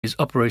is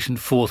Operation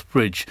Forth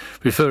Bridge,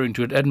 referring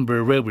to an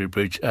Edinburgh Railway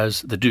Bridge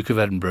as the Duke of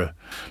Edinburgh.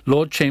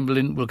 Lord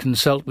Chamberlain will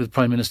consult with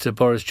Prime Minister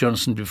Boris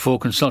Johnson before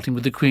consulting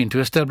with the Queen to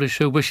establish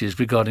her wishes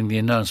regarding the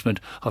announcement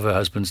of her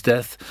husband's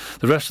death.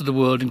 The rest of the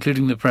world,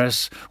 including the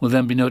press, will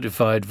then be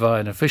notified via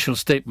an official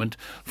statement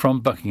from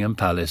Buckingham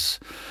Palace.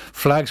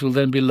 Flags will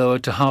then be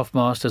lowered to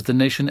half-mast as the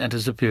nation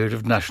enters a period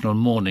of national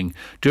mourning,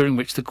 during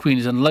which the Queen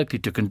is unlikely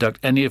to conduct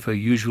any of her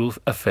usual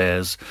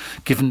affairs,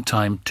 given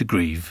time to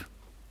grieve.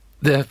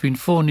 There have been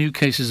 4 new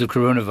cases of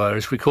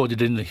coronavirus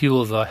recorded in the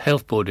Hywel Dda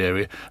Health Board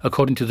area,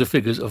 according to the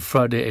figures of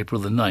Friday,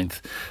 April the 9th.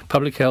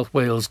 Public Health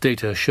Wales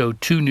data showed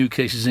 2 new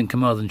cases in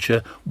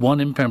Carmarthenshire, 1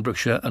 in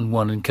Pembrokeshire and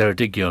 1 in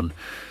Ceredigion.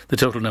 The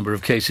total number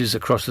of cases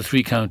across the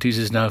 3 counties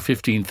is now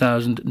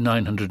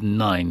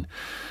 15,909,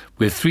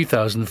 with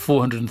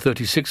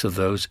 3,436 of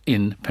those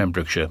in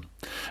Pembrokeshire.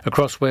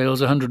 Across Wales,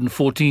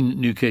 114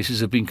 new cases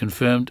have been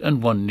confirmed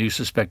and 1 new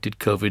suspected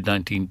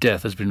COVID-19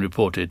 death has been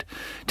reported,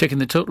 taking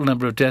the total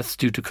number of deaths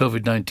due to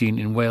COVID-19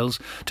 in Wales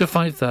to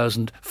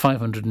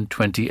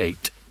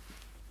 5,528.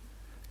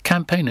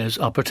 Campaigners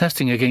are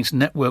protesting against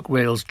Network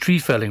Rail's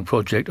tree-felling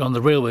project on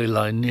the railway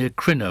line near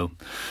Crino.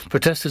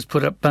 Protesters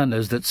put up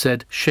banners that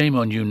said, "Shame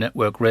on you,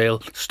 Network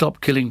Rail,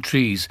 stop killing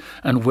trees,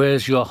 and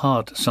where's your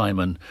heart,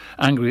 Simon?"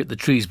 angry at the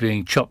trees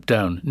being chopped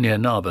down near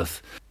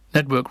Narberth.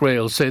 Network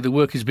Rail say the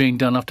work is being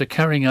done after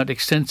carrying out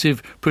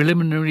extensive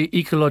preliminary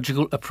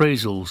ecological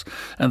appraisals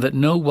and that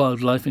no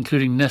wildlife,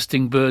 including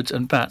nesting birds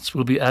and bats,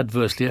 will be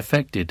adversely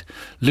affected.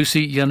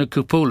 Lucy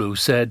Yannakoupoulou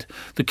said,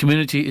 "The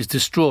community is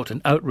distraught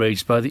and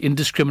outraged by the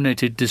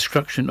indiscriminated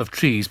destruction of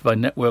trees by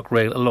Network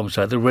Rail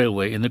alongside the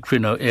railway in the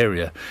Crino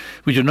area.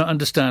 We do not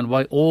understand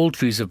why all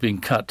trees have been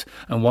cut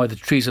and why the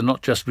trees are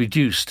not just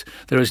reduced.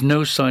 There is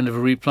no sign of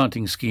a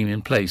replanting scheme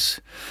in place."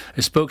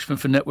 A spokesman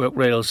for Network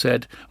Rail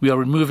said, "We are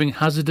removing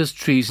hazardous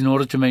trees in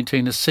order to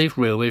maintain a safe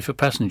railway for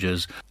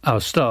passengers,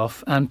 our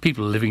staff and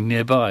people living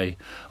nearby.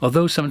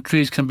 Although some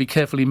trees can be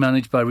carefully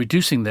managed by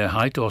reducing their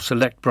height or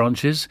select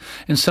branches,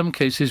 in some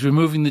cases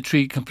removing the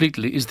tree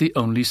completely is the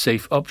only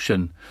safe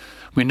option.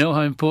 We know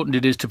how important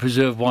it is to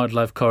preserve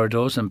wildlife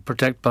corridors and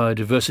protect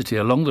biodiversity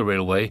along the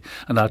railway,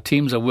 and our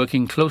teams are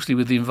working closely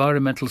with the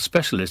environmental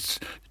specialists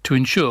to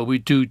ensure we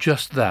do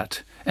just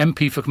that."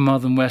 MP for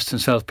Carmarthen West and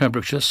South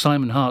Pembrokeshire,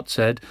 Simon Hart,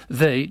 said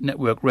they,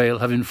 Network Rail,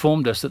 have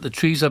informed us that the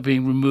trees are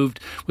being removed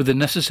with the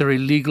necessary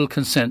legal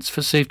consents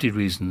for safety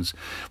reasons.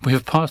 We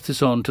have passed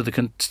this on to the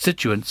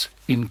constituents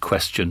in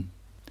question.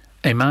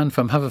 A man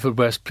from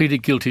Haverfordwest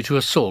pleaded guilty to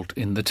assault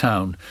in the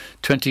town.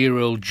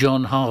 20-year-old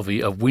John Harvey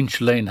of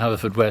Winch Lane,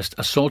 Haverfordwest,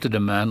 assaulted a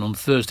man on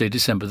Thursday,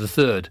 December the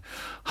 3rd.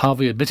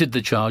 Harvey admitted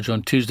the charge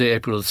on Tuesday,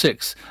 April the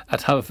 6th,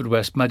 at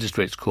Haverfordwest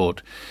Magistrates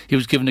Court. He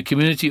was given a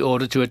community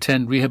order to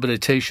attend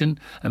rehabilitation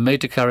and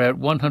made to carry out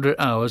 100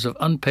 hours of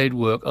unpaid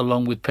work,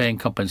 along with paying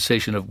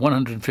compensation of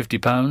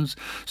 £150,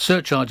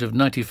 surcharge of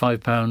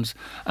 £95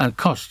 and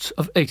costs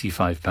of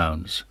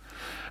 £85.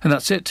 And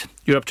that's it.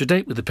 You're up to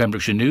date with the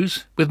Pembrokeshire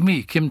News with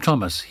me, Kim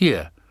Thomas,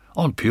 here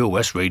on Pure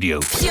West Radio.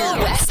 Pure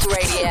West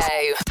Radio.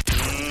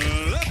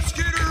 Let's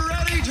get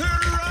ready to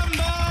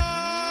rumble!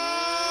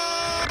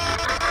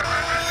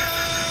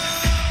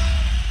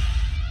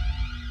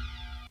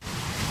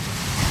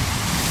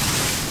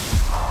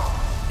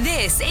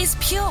 This is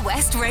Pure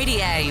West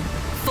Radio.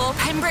 For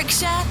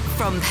Pembrokeshire,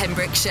 from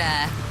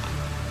Pembrokeshire.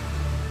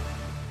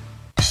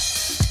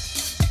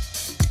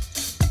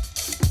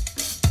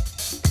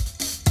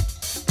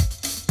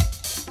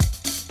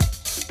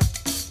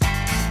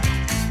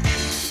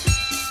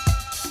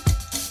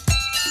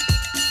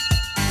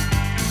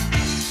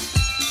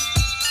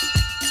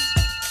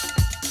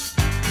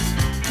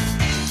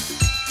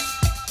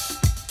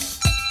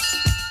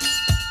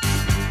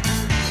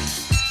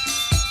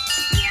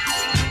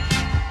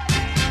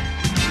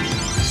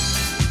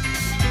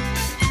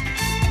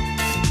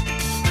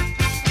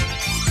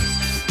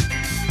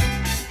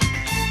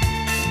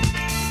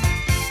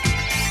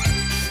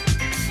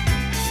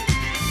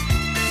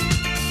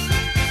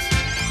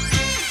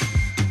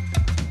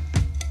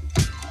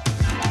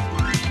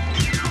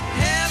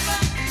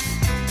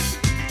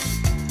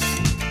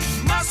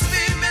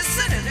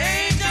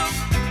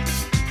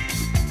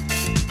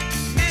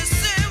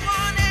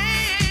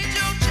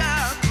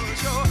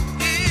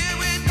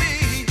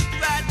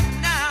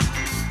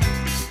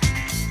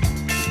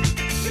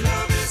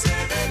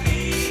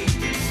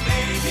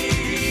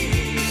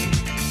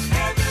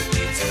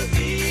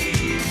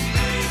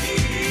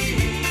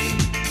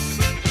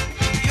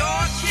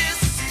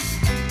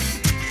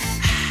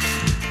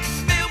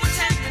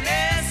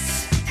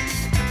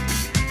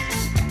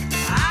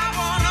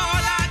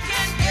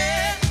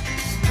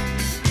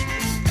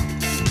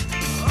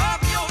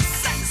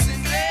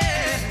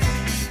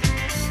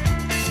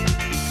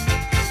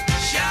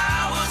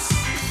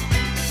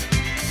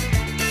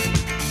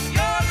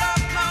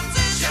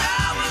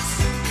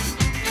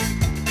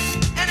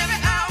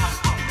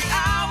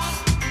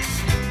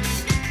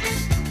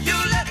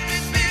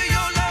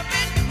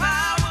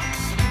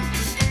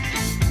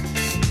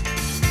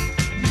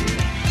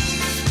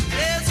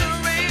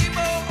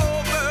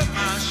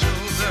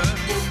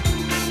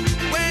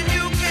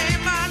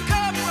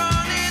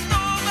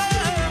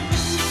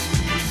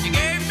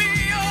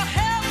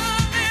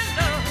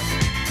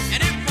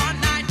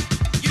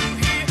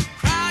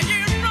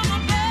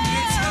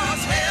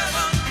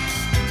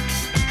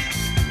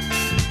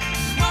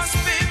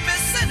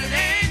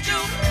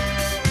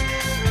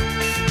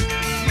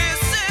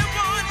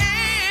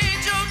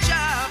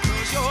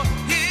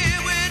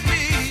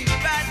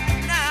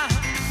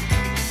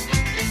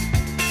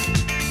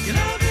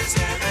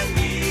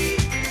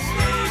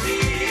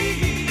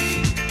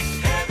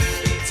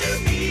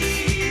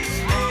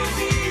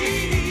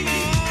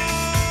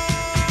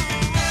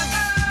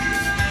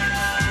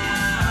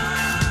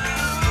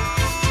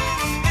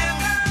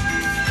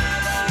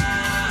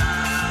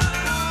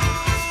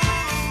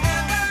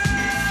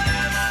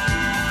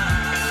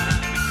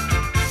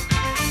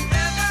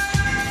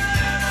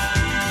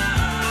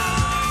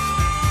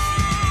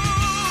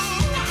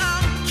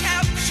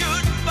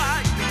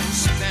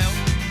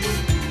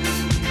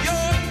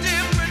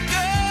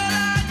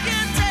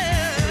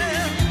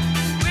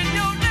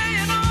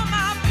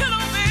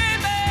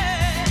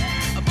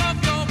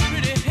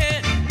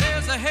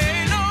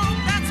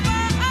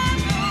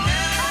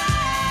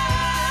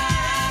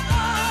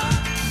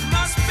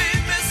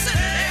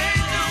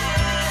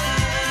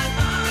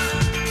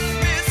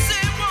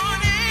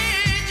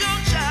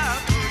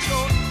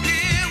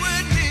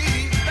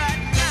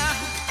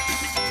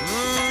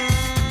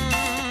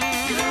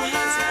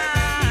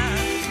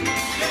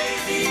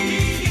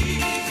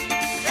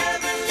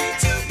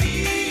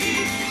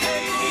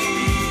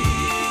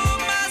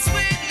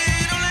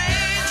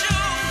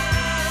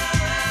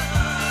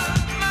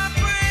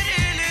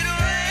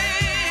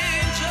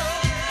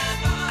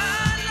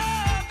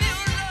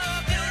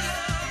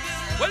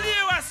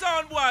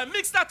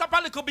 start up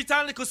a little bit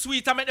and a little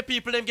sweet and make the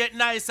people them get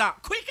nicer.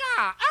 Quicker!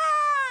 Ah!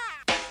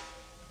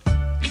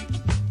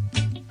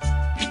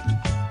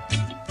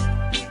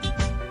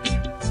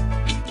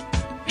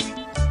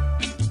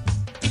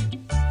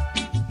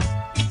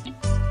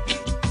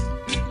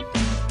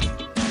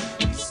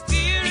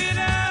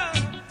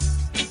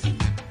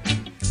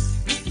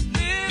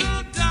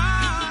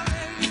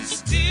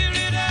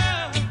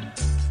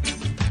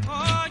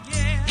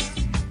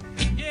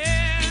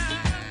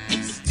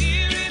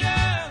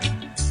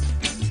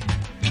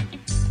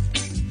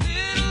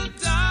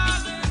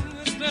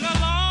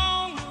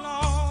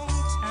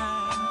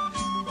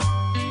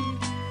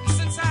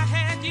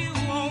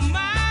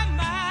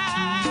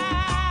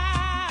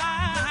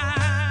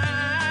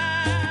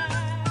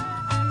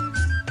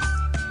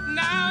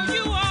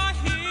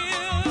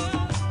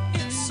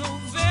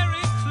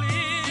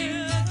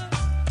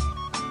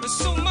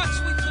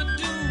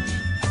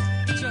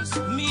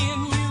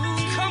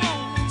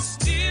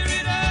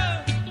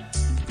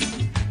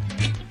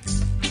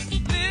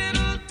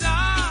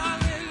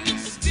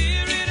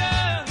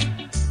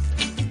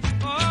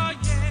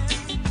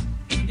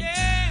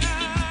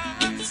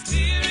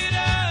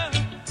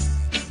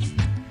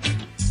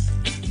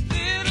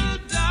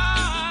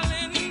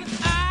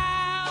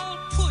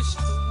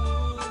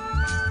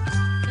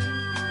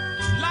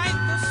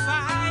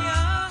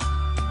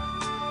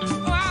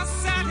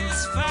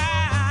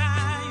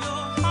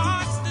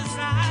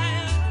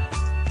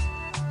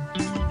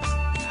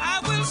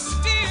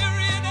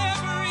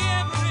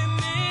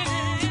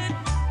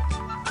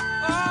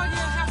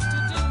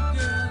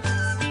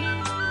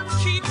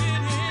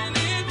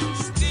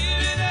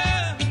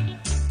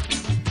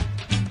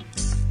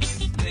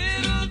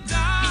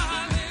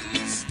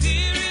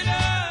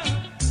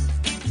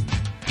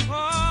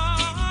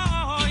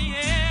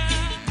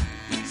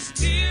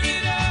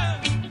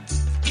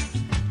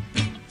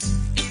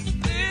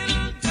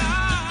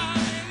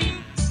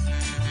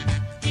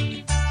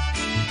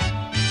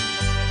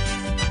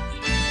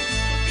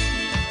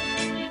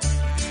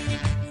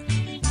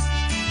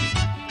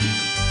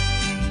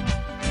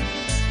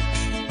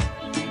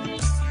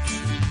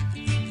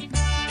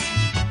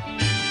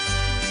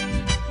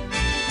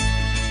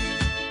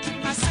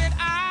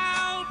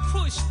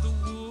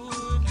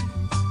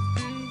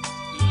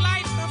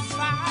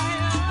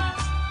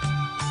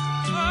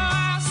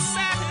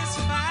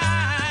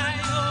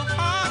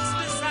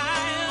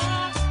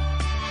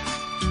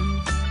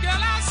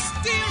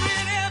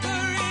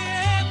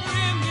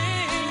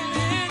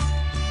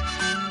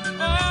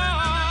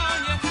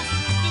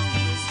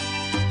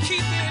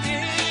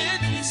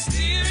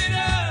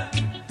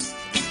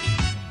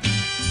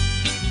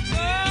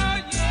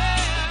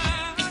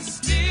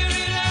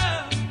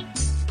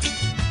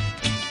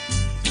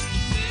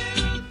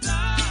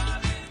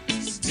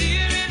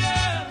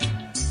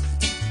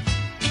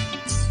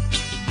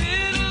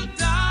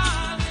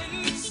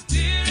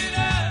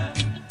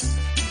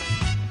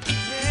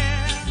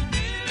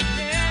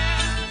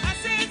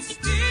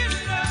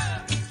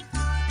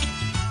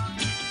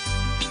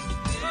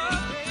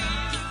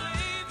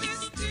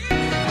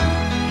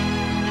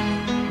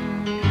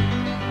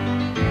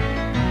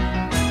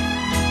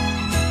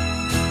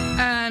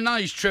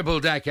 Nice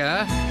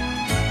triple-decker.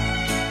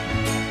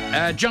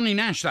 Johnny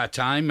Nash that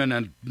time, and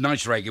a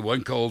nice reggae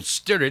one called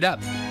Stir It Up.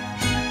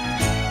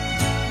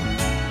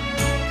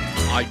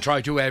 I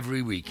try to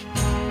every week.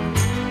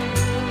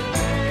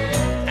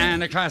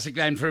 And a classic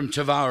then from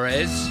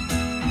Tavares.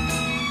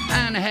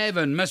 And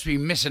Heaven must be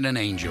missing an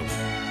angel.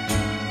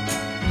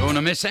 Don't want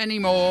to miss any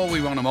more.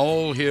 We want them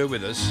all here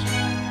with us.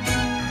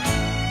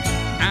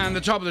 And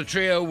the top of the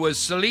trio was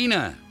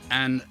Selena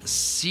and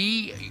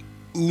Si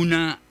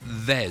Una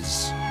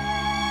Vez.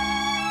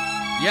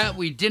 Yeah,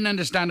 we didn't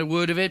understand a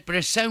word of it, but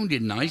it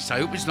sounded nice. I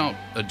hope it's not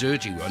a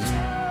dirty one.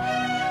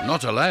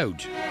 Not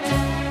allowed.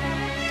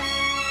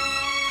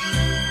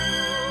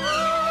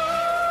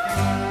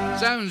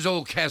 Sounds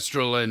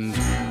orchestral and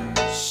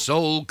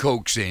soul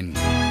coaxing.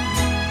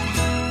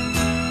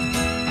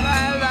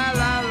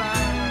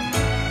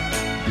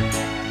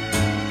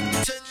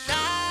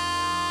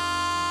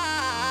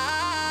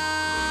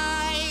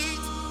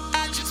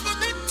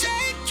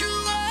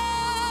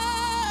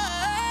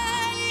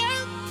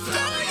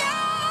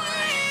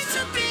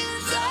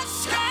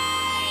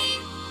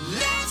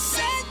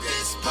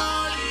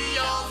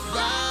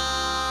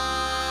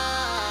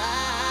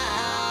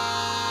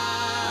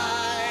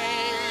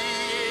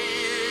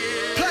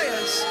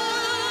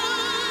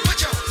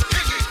 Put your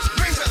pinky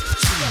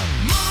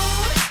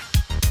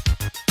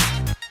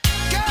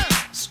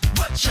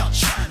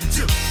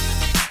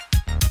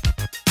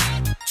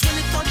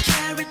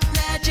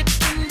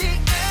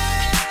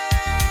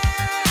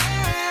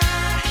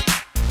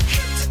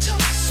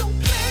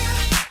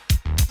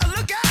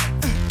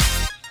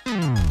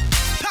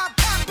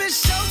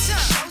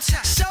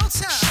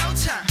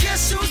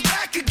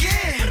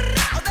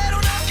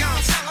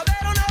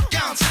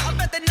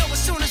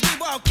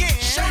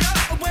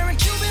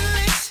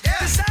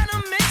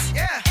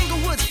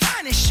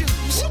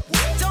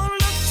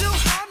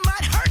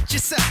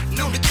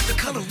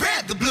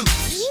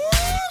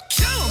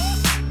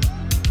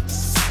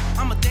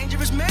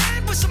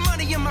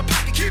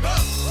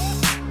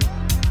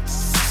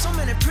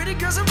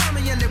pretty girls around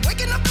me and they're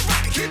waking up the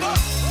rocket. Keep up.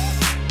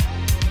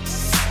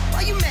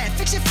 Why you mad?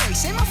 Fix your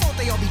face. Ain't my fault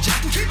they all be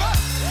jacking. Keep up.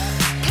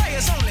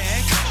 Players only.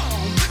 Come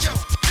on, put your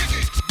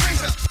pinky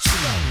rings up to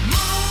the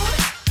moon.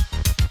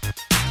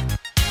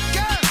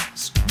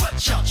 Girls,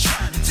 what y'all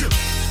trying to do?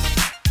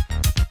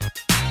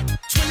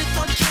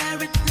 24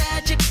 karat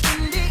magic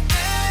in the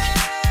air.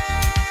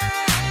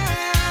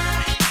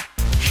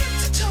 Head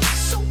to toe,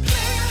 so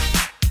clear.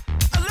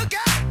 Look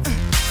out.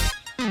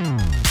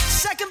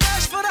 Second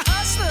verse for the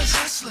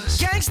hustlers,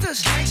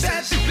 gangsters,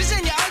 bad bitches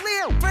and your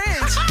ugly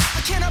friends.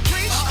 I cannot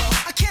preach,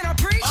 I cannot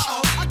preach.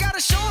 I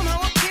gotta show them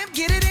how a pimp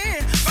get it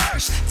in.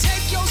 First,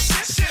 take your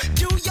sip,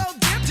 do your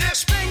dip,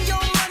 spend your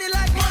money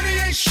like money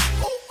ain't shit.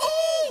 Ooh,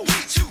 ooh,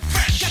 we too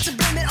fresh. Got to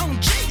blame it on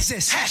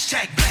Jesus.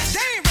 Hashtag blessed.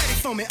 They ain't ready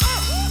for me.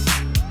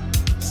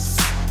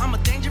 I'm a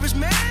dangerous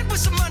man with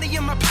some money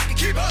in my pocket.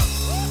 Keep up.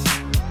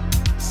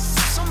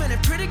 So many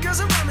pretty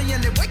girls around me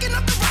and they're waking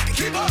up the rocket.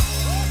 Keep up.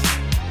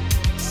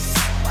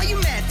 Why you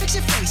mad? Fix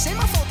your face. Ain't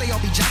my fault they all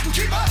be jocking.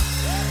 Keep up.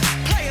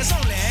 Players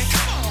only.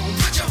 Come on,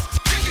 put your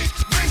pinky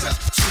rings up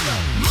to the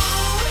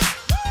moon.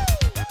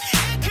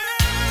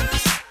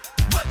 Girls,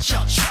 what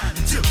y'all trying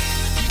to do?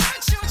 What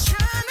you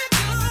trying to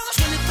do?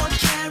 24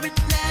 karat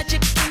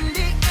magic in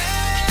the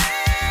air.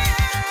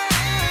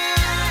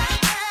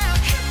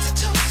 Head to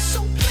toe, so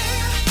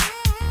clear.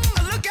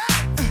 Look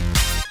out.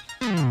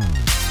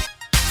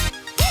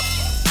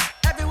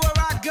 Everywhere I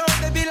go,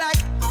 they be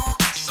like, ooh,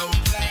 so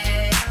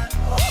bad.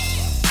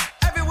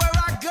 Everywhere I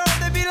go,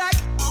 they be like,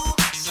 ooh,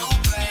 so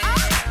bad.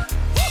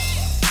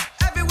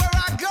 Everywhere I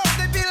go,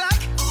 they be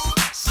like, ooh,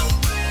 so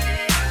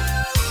bad.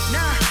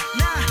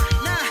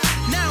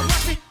 Now,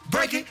 watch me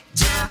break it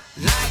down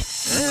like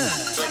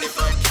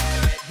 24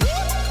 karat.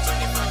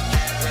 24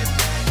 karat.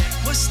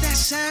 What's that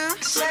sound?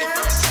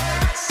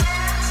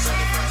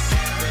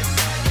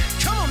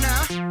 Come on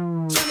now.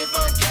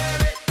 24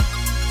 karat.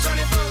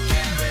 24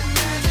 karat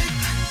magic.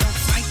 Don't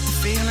fight the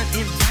feeling,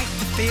 invite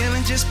the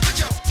feeling. Just put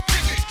your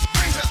pinky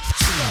rings up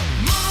to the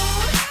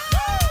moon.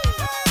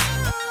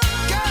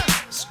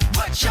 Girls,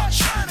 what y'all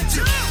trying to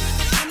do?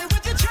 Tell me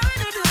what you're trying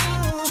to do.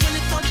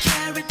 24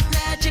 karat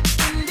magic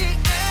in the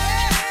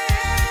air.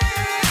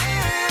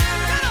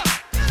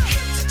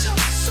 Head to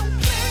toe, so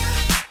clear.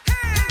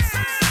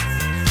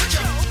 Put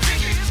your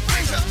pinky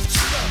rings up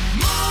to the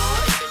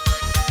moon.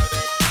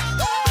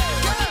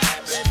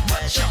 Girls,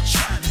 what y'all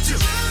trying to do?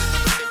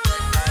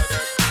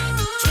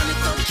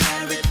 24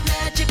 karat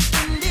magic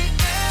in the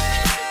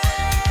air.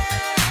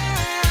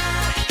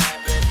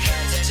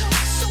 Head to toe,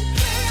 so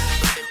clear.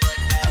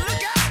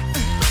 Look out.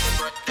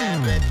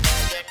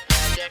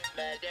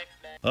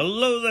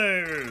 Hello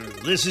there,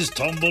 this is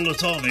Tombola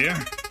Tom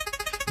here.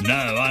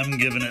 Now I'm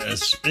giving it a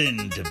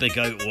spin to pick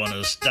out one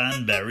of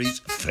Stan Berry's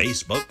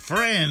Facebook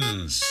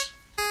friends.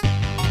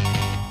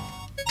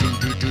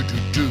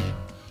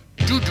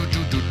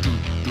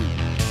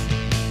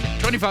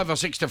 25 or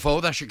 6 to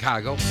 4, that's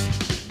Chicago.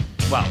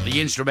 Well,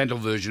 the instrumental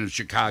version of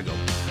Chicago.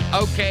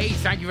 Okay,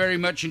 thank you very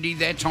much indeed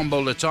there,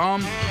 Tombola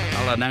Tom.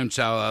 I'll announce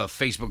our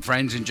Facebook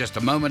friends in just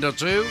a moment or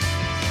two.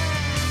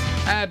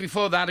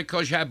 Before that, of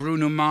course, you had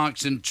Bruno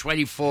Mars and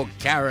 24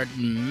 Karat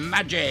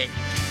Magic.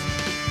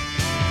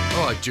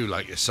 Oh, I do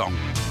like this song.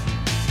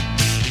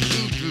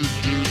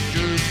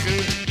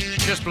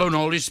 Just blown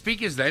all his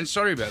speakers then,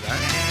 sorry about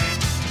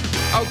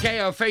that. Okay,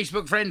 our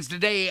Facebook friends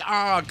today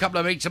are a couple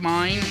of mates of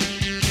mine.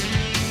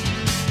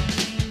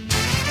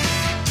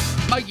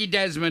 Mikey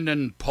Desmond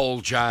and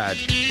Paul Chad.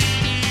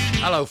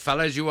 Hello,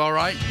 fellas, you all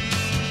right?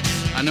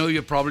 I know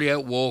you're probably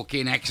out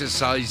walking,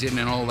 exercising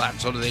and all that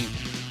sort of thing,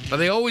 but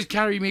they always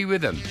carry me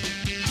with them.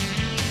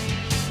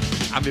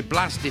 I'll be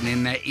blasting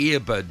in their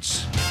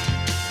earbuds.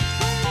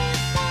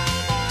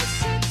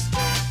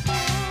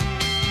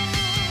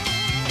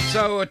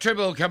 So, a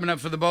triple coming up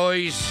for the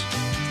boys.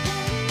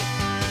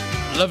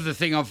 Love the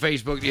thing on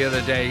Facebook the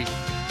other day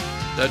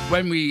that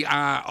when we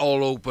are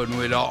all open,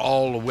 we're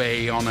all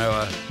away on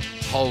our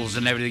holes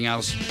and everything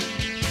else.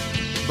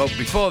 But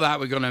before that,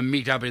 we're going to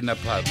meet up in the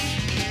pub.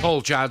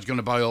 Paul Chad's going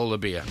to buy all the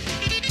beer.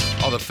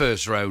 Or the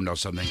first round or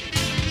something.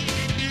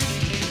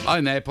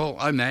 I'm there, Paul.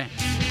 I'm there.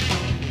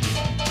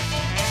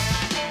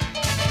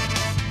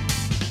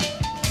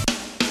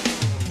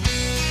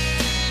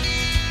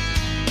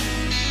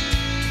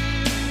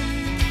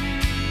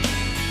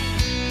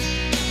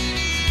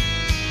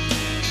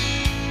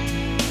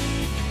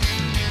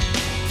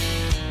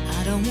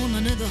 I don't want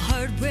another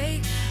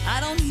heartbreak. I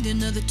don't need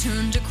another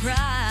turn to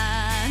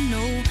cry.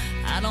 No,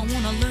 I don't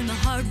want to learn the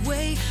hard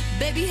way.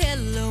 Baby,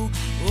 hello.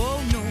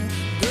 Oh, no,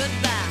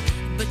 goodbye.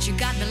 But you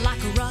got me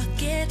like a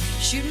rocket,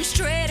 shooting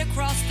straight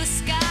across the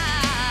sky.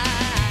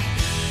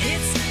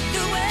 It's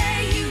the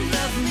way you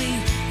love me.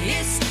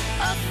 It's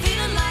a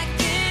feeling like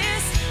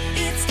this.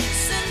 It's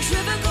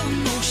centrifugal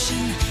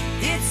motion.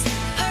 It's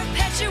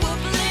perpetual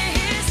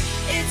bliss.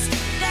 It's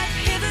that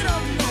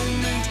pivotal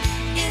moment.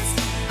 It's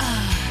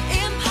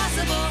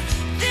impossible.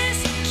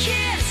 This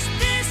kiss,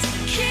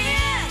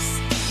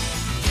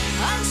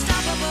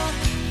 unstoppable.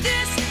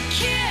 This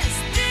kiss.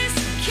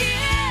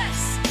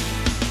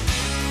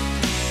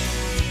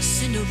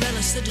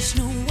 to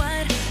Snow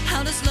White.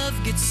 How does love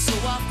get so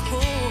off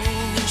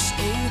course?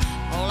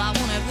 Oh, all I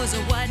wanted was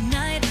a white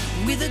knight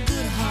with a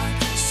good heart,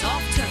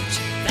 soft touch,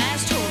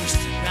 fast horse.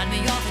 Ride me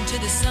off into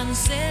the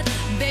sunset,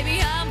 baby,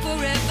 I'm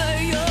forever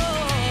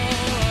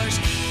yours.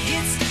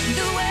 It's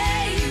the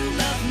way you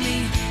love me,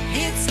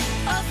 it's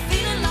a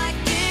feeling like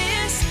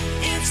this.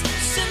 It's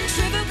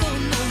centrifugal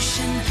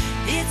motion,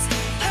 it's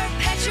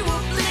perpetual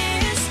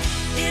bliss.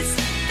 It's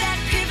that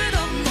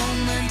pivotal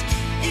moment,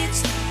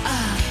 it's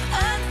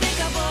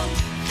unthinkable.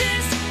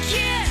 This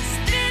kiss,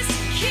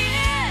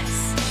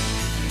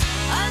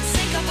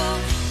 unsinkable.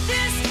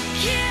 This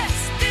kiss.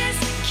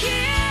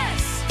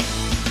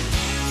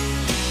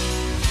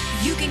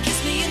 You can kiss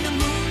me in the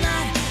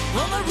moonlight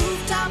on the roof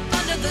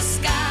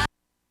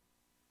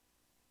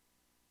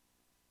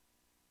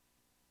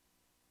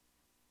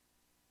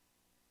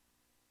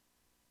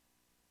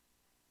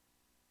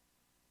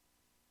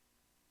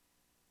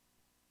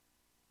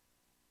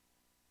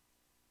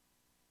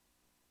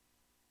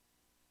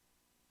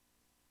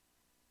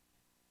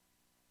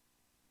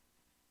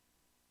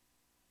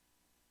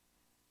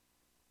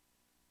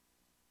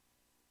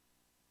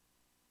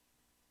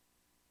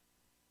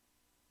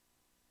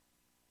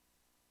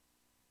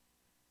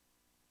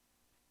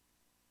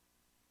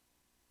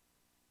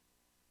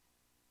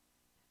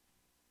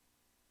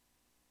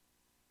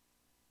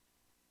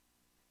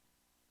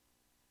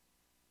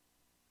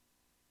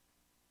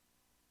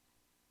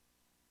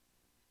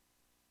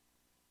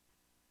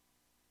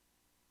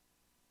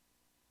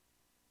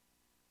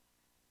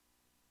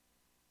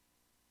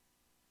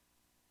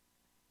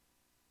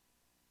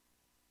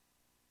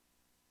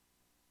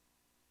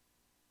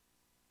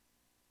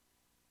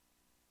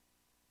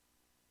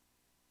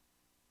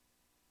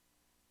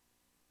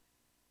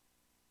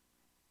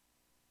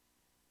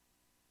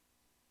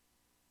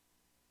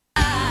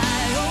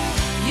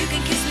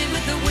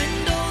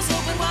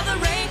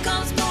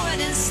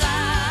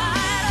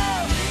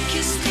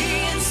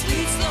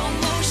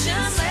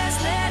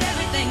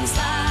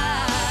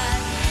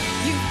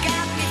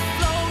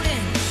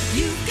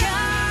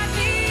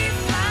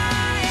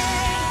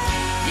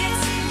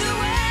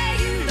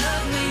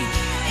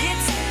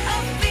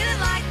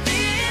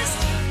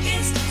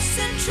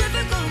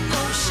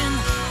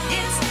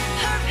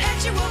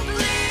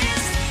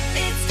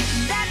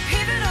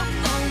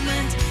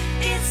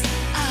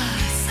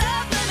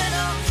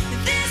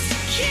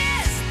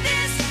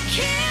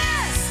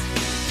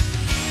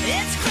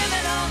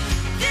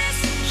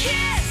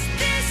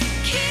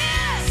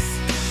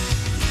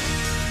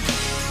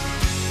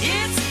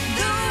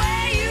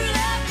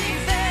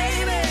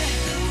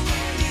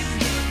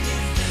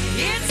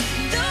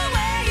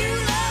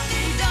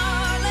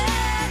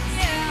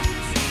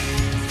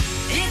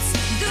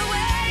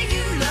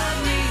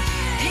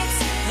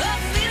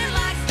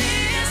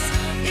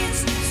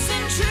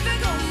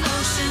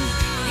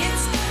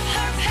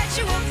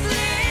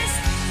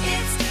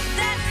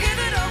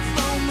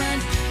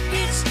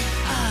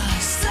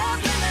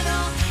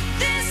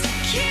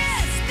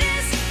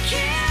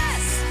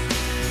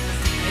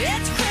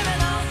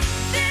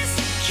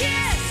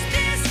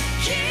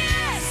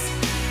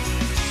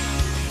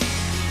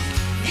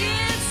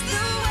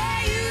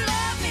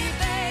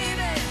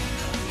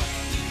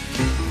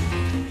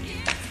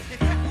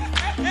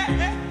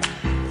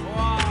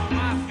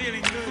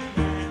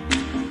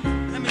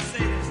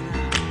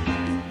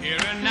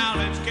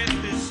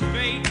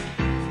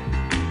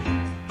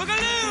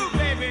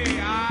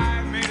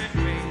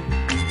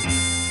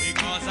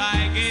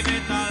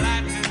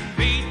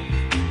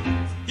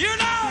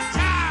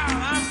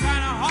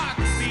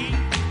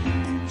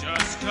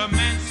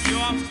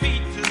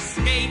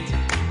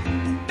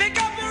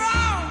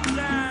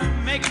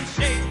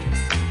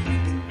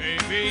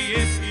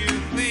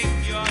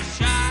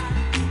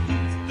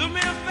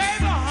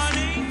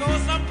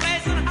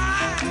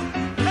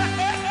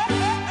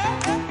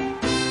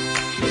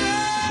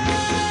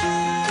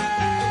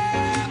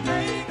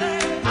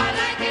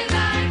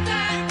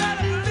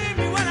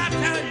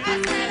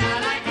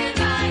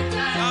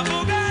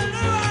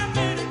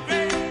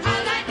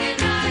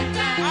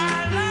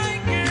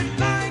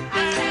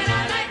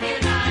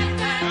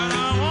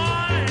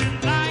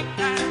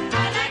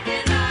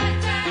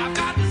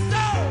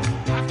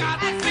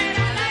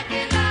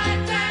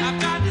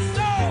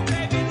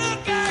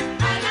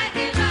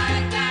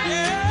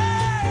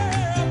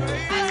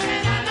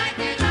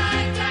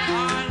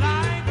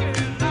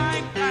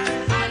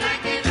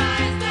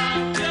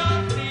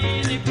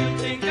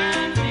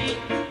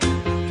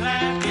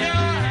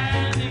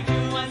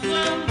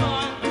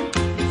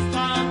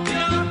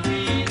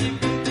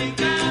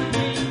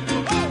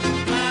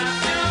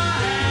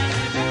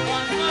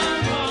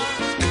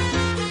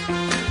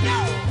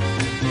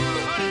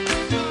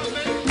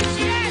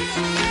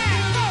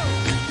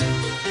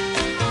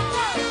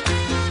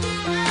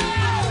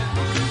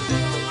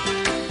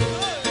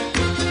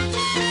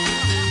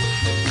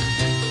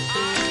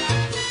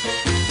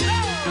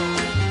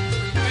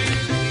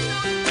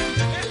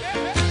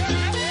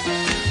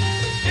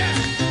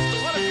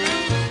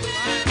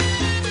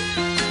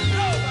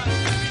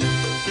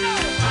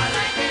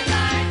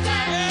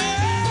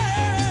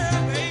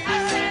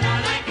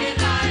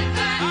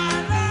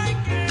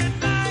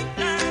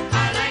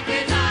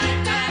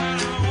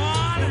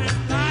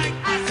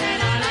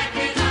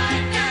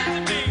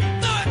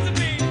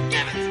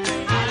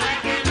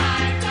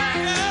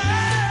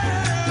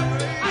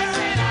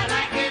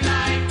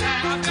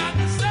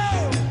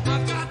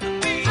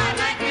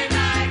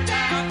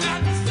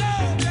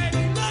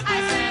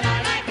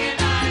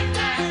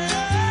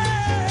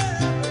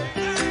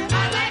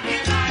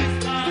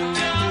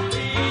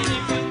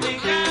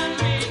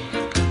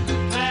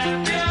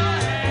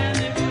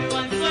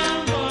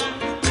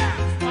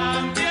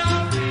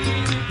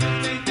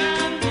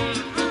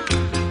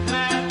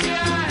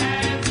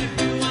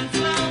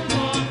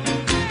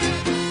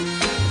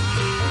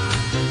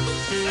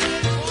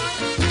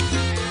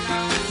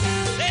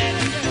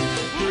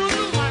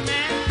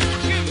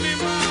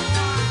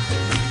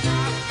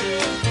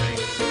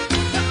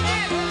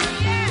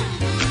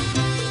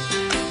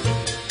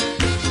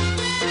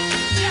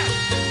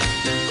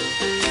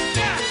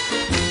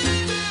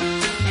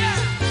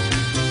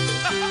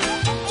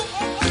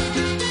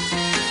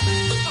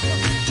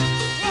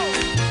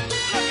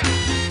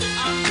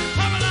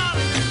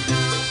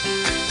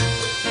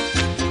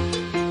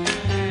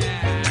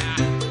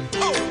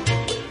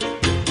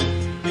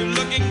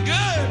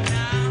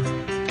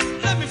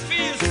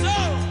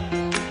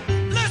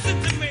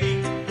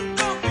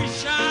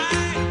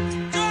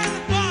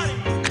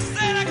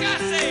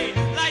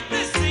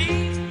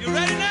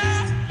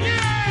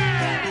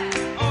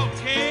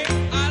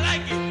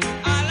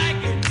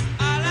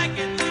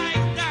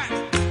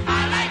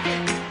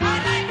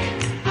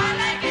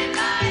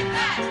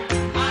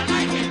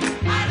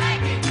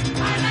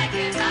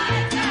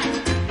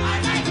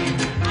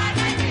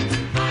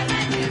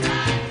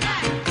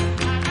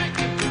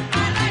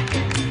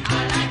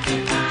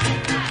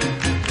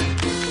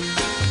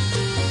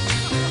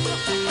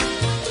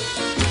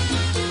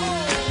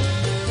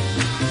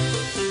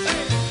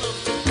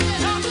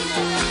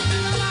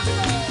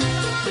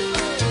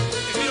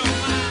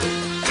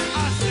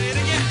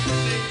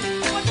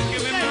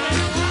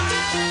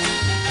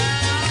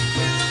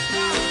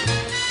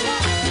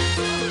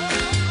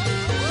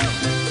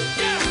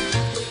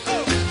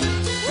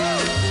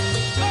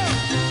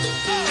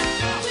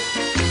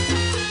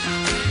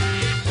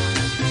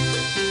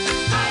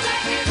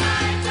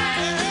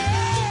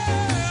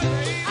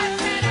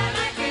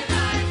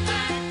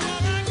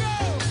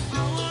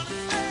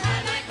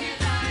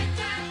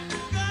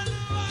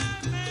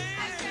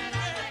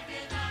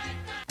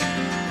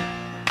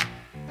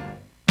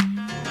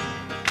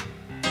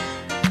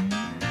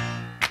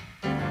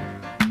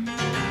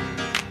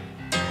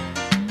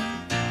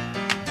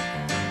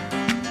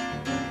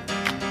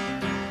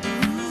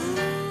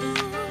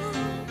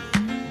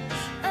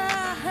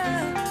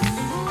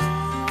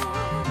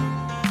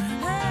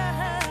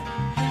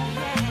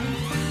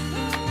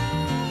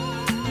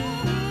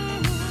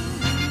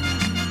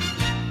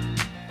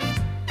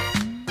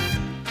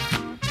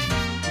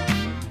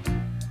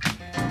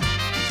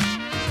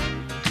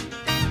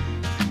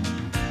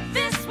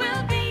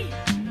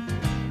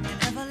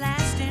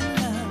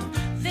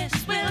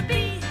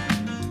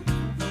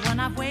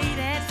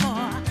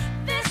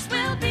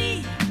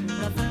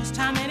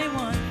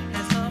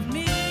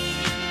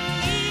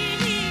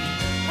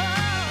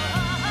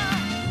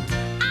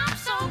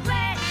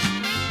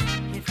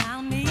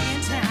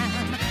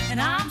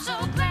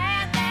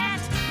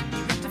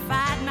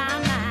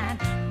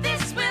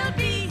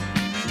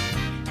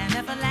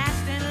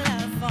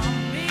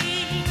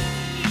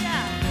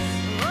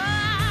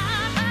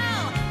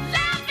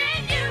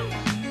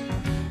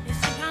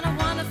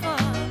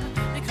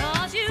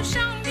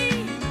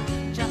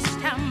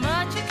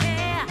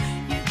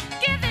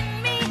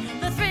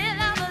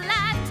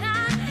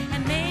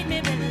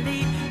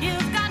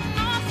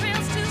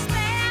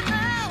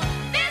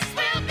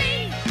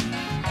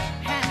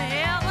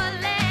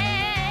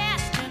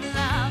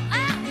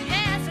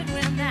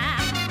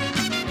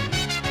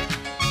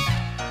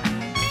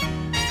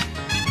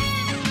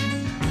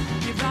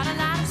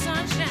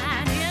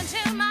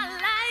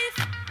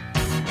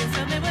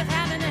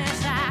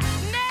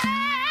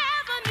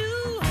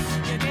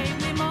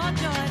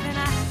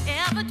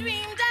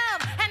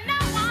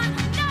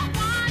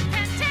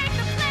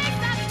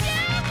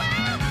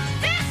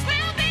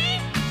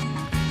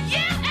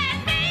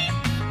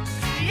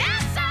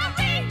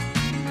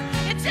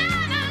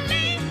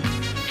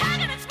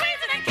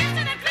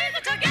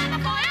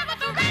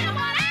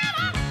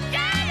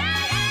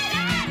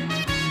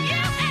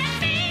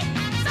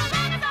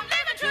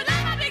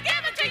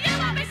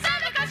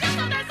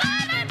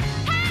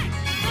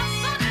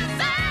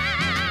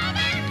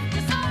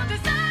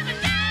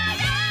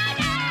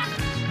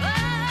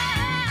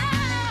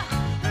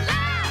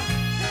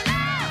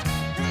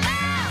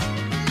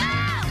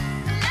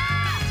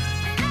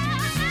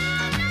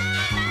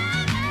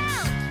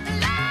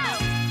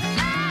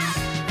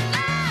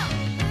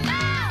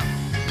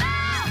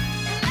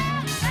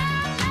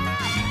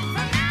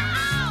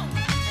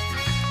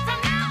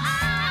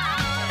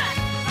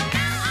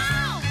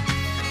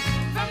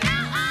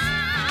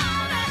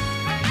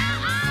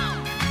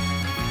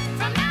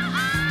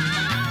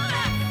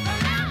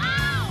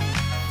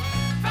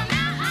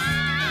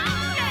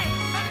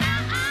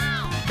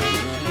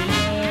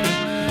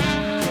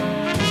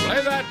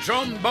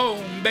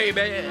trombone,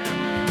 baby.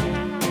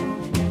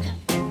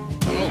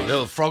 Oh,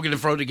 little frog in the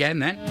throat again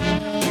then.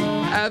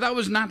 That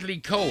was Natalie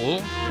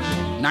Cole,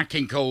 Nat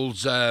King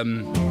Cole's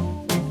daughter.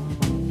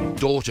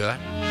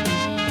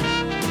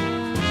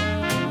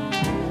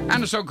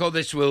 And a song called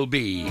This Will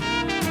Be.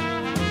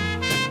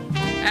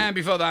 And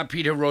before that,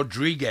 Peter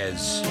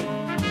Rodriguez.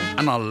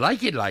 And I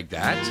Like It Like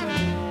That.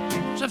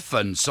 It's a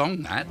fun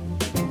song, that.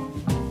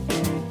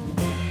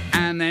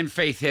 And then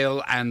Faith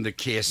Hill and The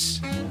Kiss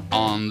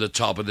on the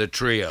top of the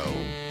trio.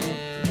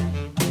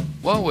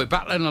 Well, we're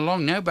battling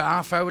along now, but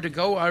half hour to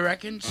go, I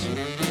reckon.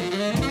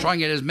 Try and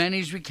get as many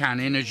as we can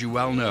in, as you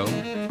well know.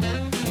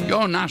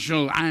 Your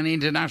national and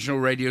international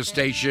radio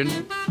station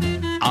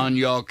on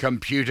your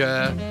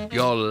computer,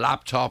 your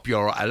laptop,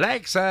 your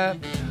Alexa,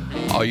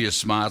 or your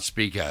smart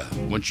speaker.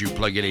 Once you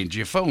plug it into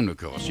your phone, of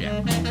course,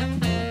 yeah.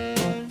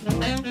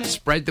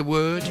 Spread the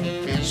word.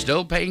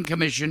 Still paying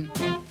commission.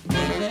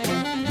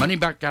 Money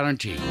back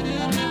guarantee.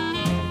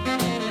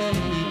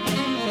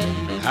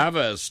 Have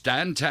a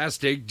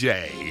stantastic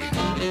day.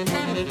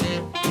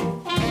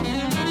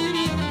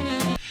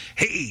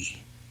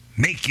 Hey,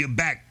 make your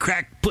back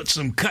crack, put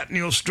some cut in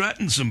your strut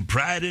and some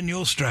pride in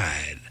your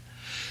stride.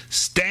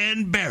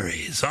 Stan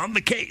Berry's on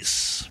the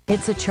case.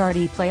 It's a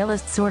charty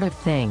playlist sort of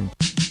thing.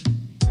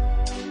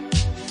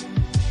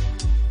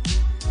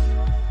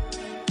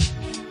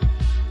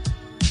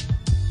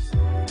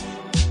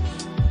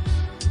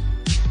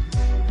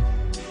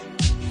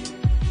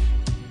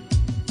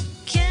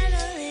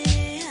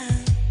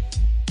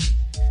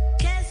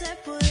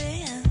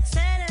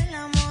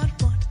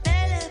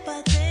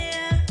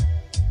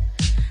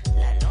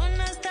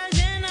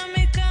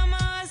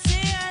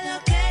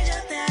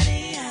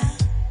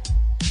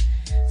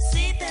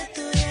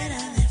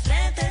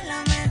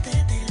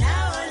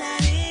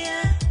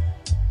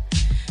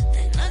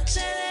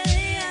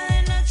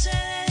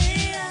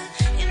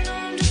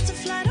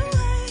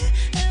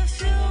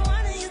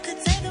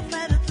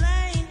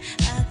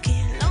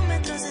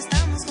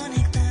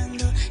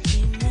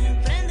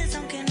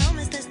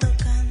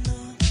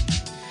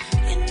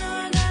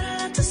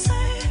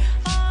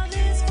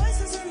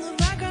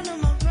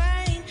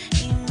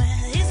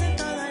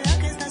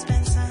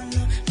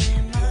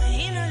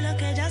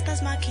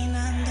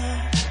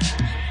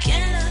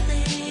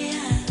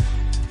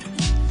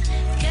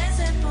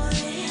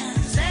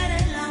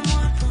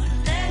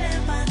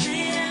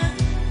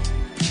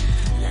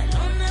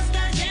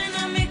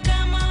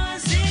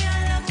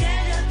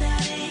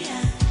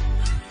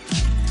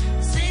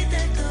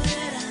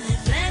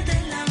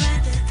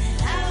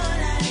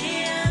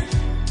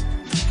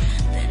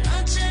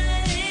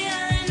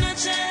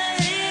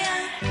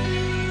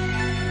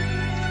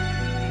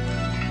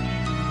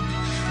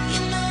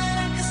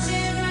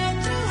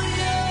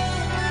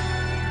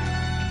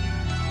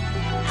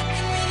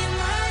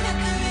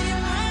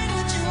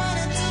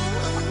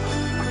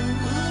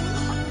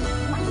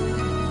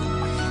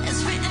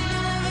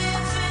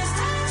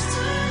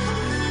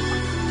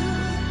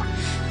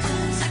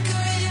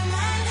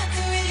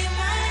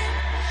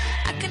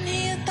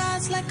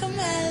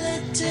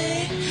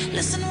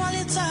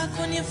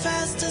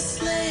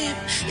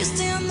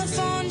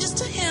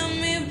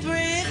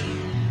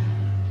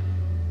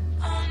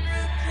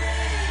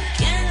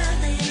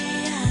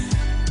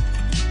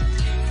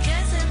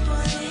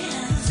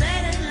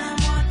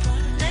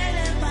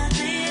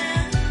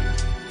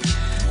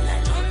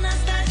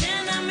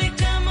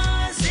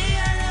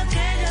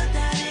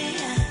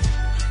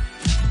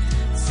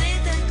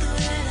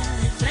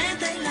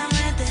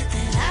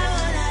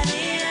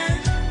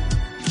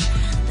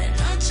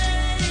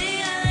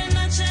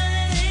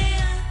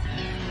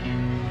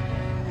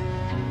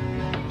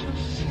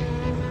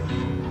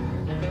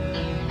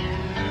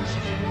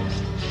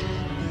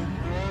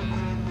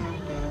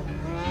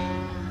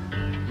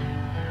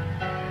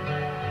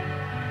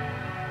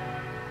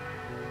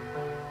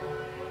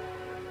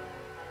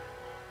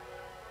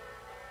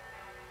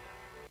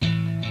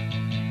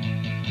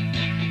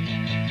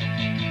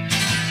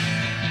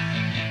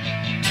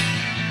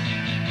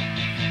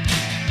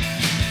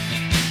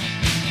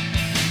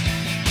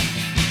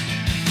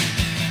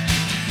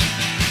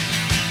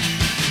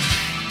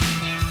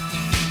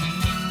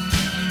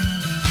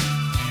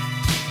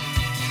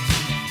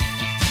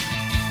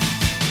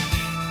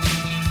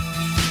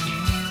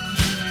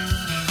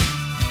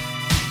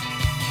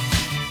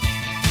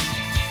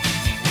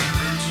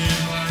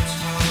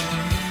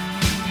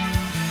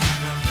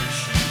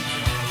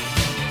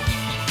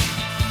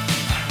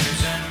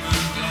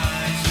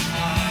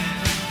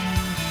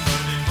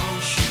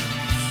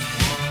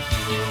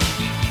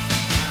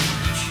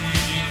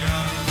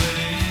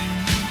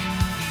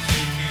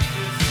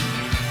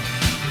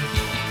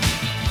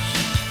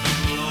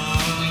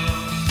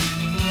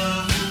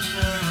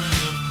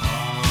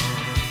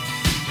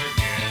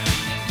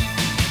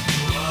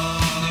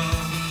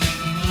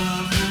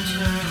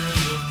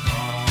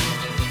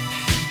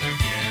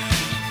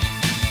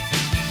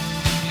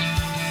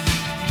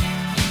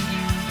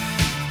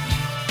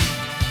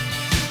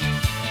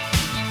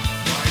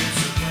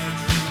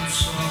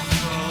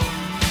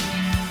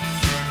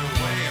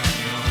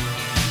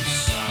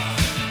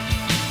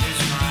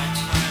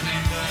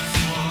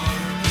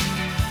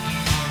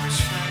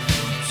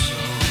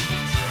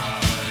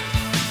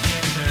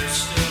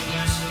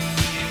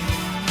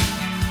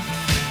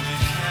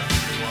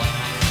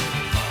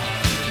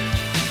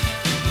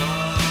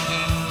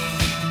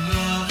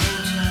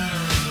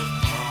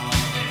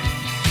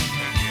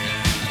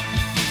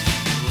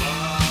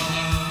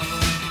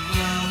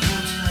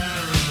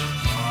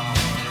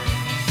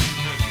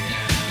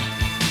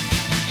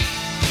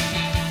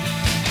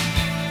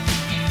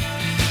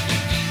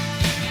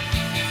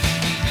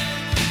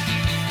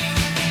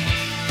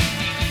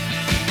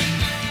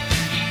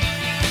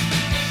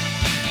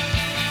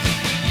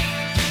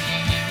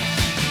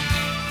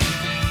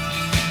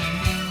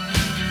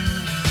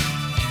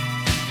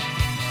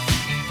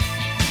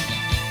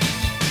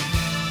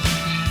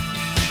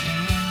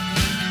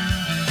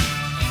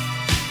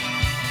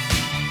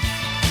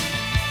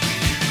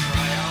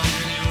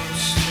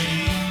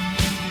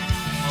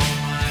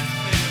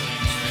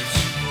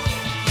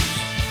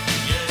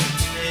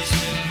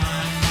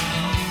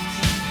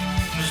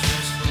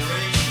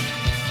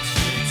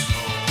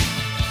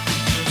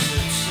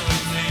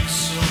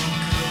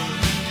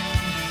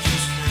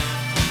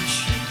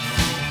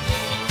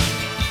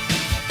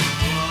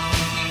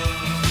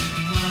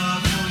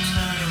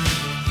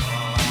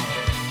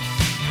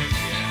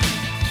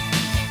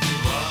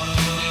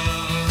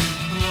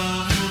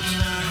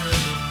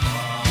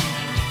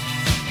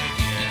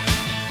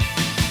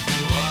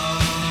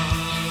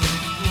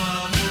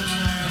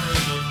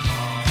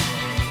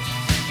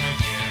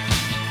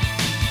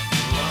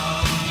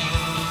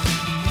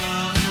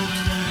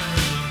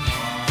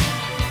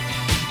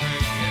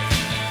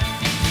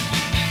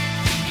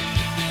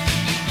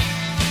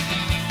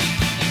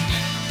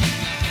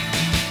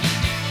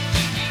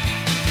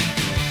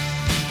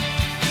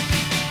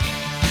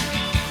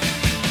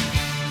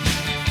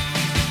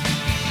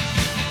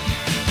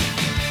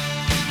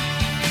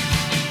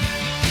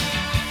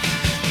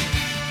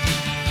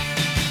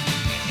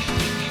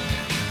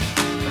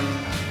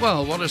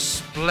 Well, what a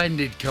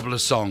splendid couple of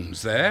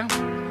songs there.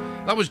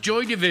 That was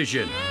Joy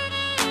Division.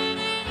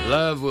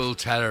 Love will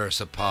tear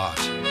us apart.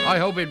 I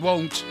hope it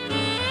won't.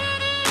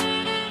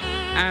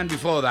 And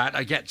before that,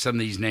 I get some of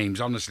these names,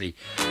 honestly.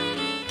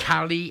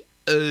 Callie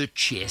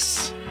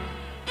Urchis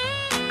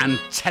and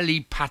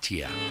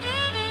Telepatia.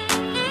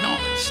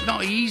 It's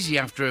not easy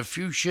after a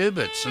few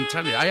sherbets, I'm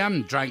telling you. I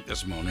haven't drank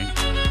this morning,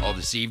 or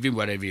this evening,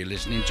 whatever you're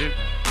listening to.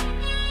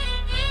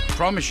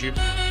 Promise you.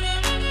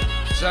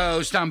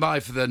 So stand by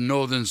for the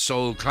Northern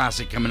Soul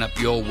Classic coming up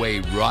your way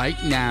right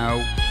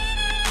now.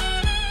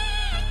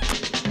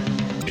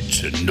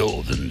 It's a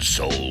Northern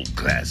Soul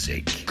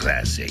Classic.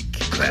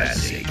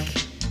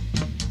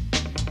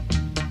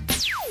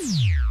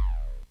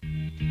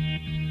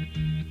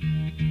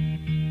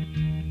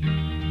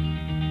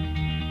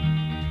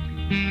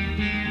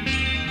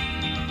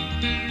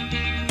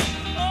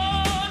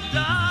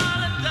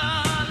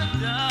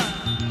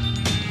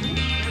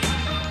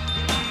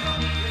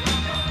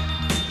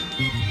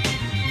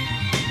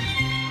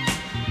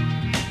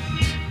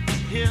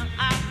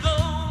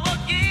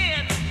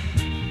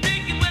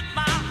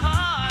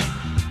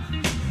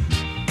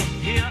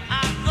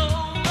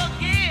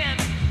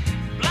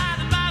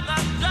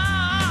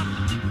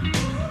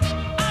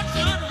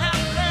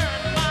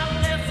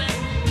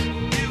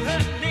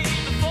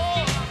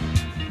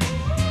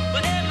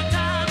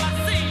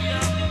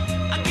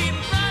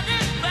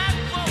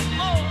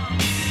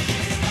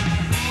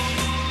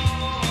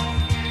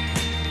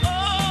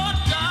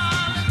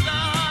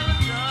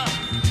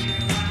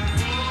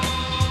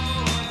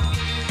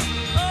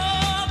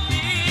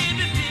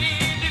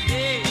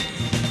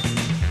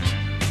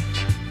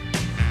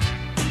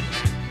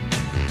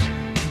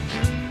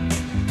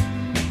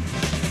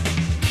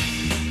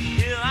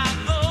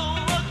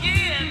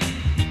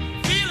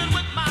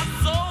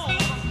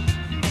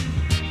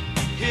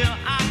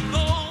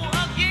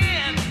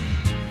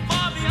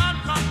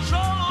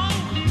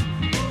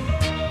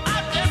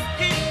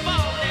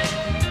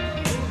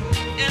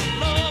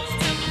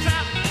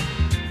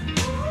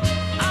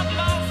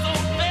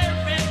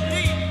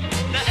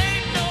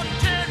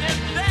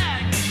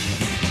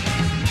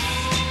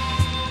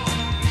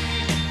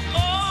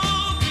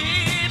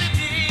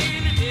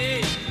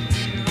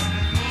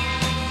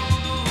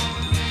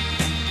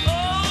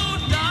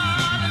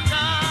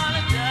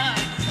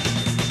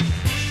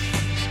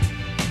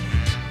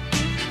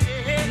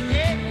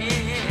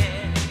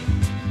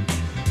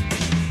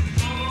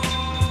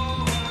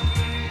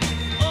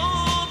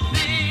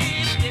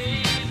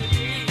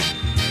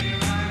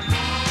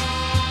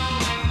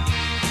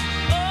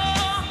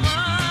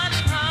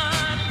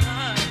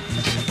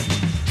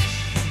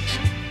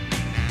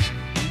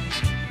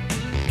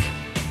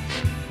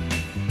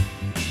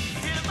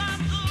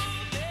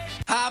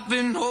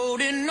 Been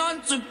holding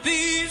on to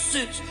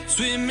pieces,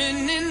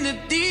 swimming in the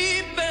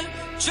deep end,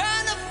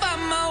 trying to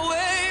find my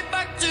way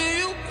back to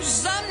you,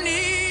 'cause I'm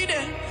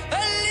needing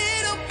a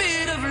little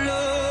bit of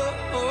love,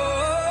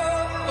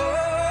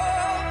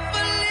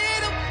 a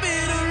little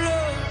bit of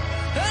love,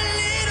 a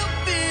little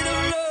bit of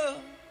love.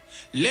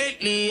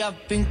 Lately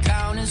I've been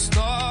counting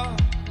stars,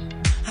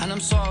 and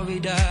I'm sorry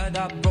that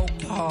I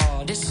broke your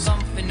heart. It's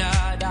something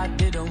that I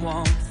didn't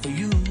want for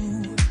you,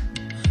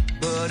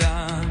 but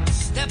I'm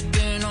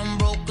stepping on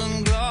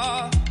broken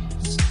glass,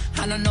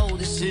 and I know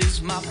this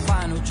is my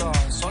final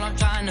choice. All I'm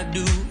trying to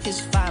do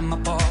is find my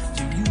path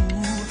to you.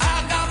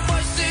 I got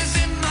voices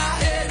in my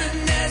head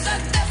and there's a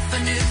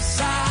definite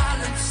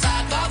silence.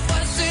 I got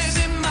voices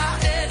in my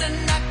head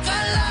and I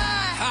can't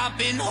lie. I've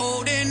been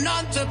holding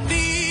on to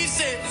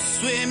pieces,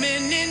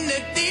 swimming in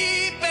the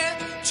deep end,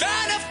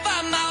 trying to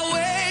find my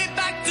way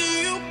back to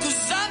you,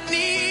 'cause I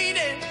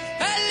needed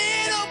a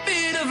little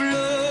bit of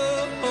love.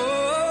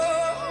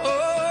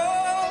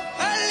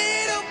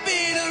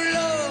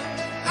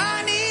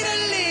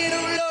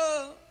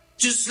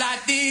 Just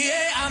like the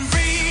air I'm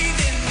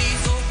breathing,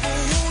 these open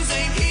wounds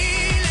ain't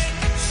healing.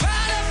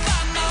 Trying to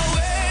find my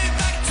way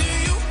back to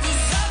you,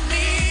 'cause I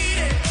need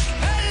it.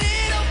 A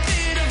little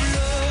bit of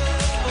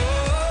love,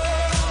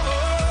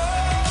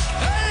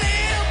 a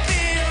little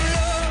bit of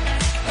love,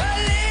 a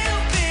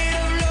little bit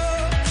of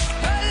love,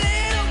 a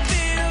little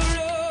bit of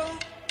love.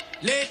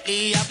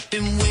 Lately I've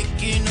been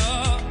waking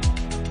up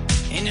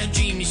in a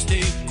dreamy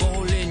state,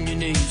 calling your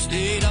name,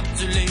 stayed up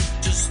too late,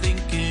 just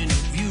thinking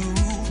of you.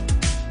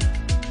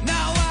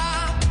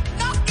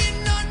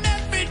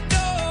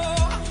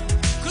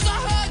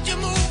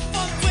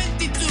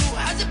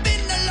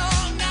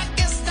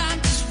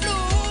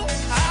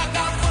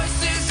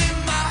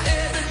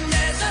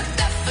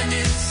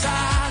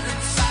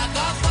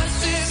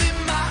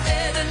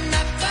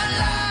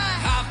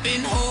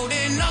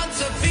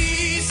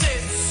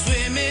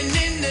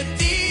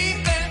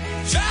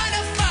 Trying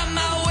to find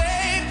my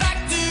way back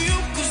to you,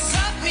 'cause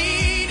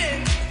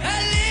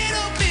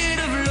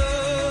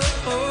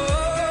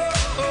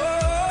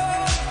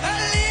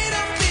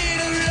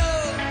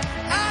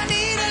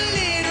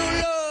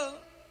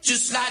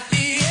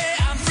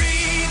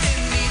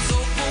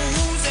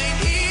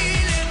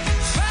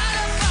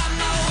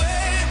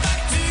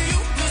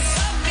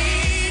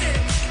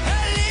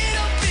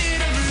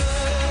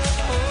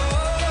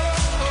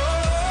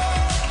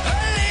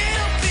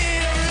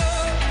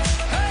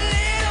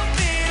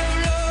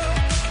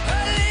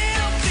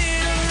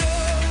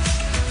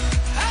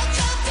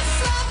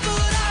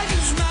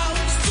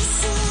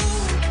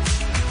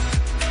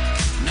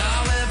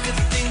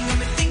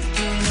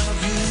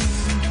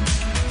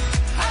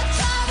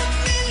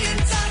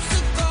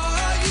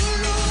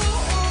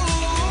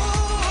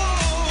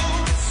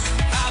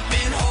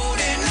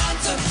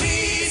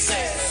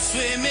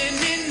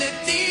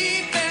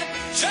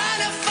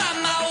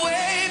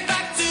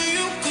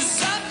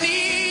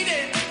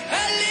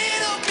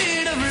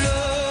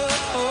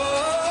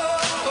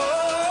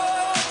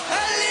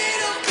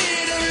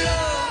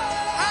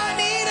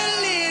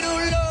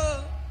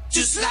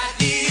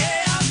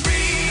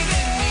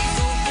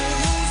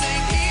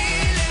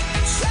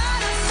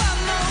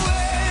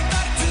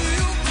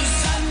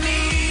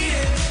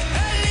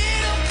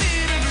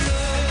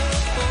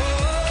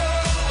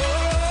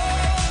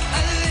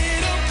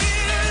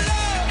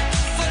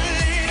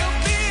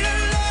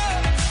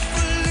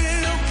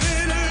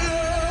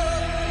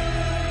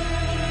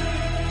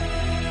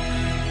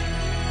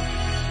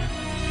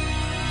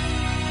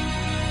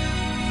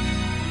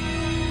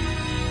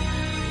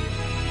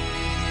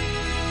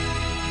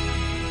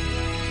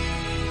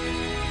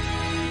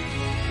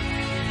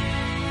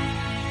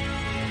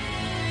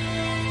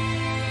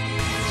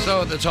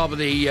So at the top of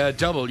the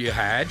double you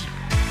had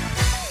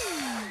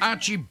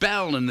Archie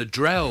Bell and the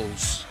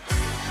Drells.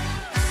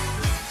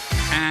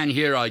 And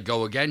Here I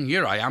Go Again,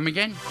 Here I Am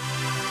Again.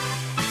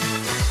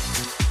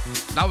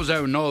 That was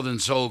our Northern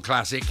Soul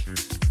classic.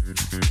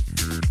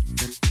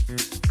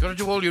 Got to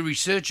do all your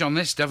research on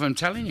this stuff, I'm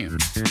telling you.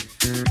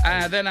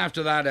 Then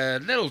after that, a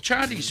little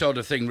charty sort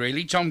of thing,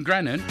 really. Tom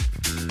Grennan.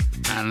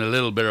 And a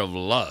little bit of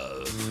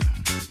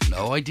love.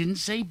 No, I didn't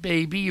say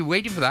baby. You're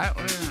waiting for that.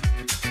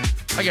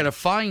 I get a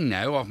fine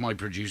now off my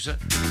producer.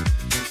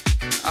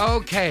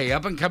 Okay,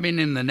 up and coming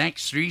in the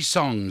next three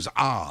songs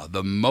are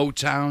the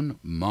Motown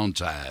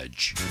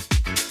Montage.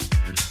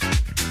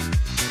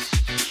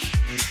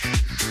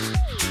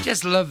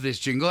 Just love this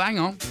jingle. Hang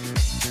on.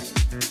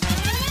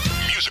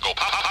 Musical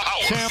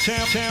power.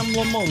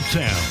 Tamla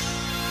Motown.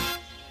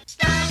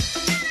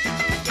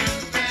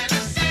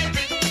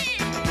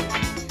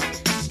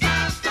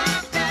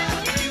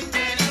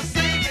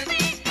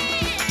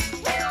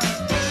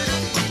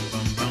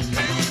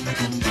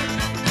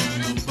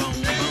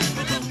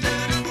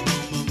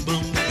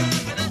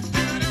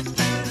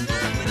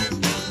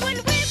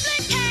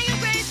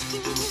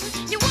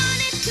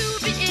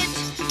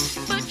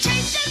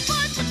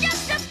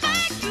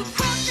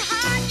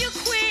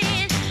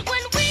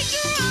 When we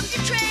grew up,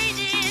 you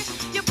traded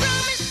your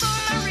promise for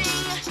my ring.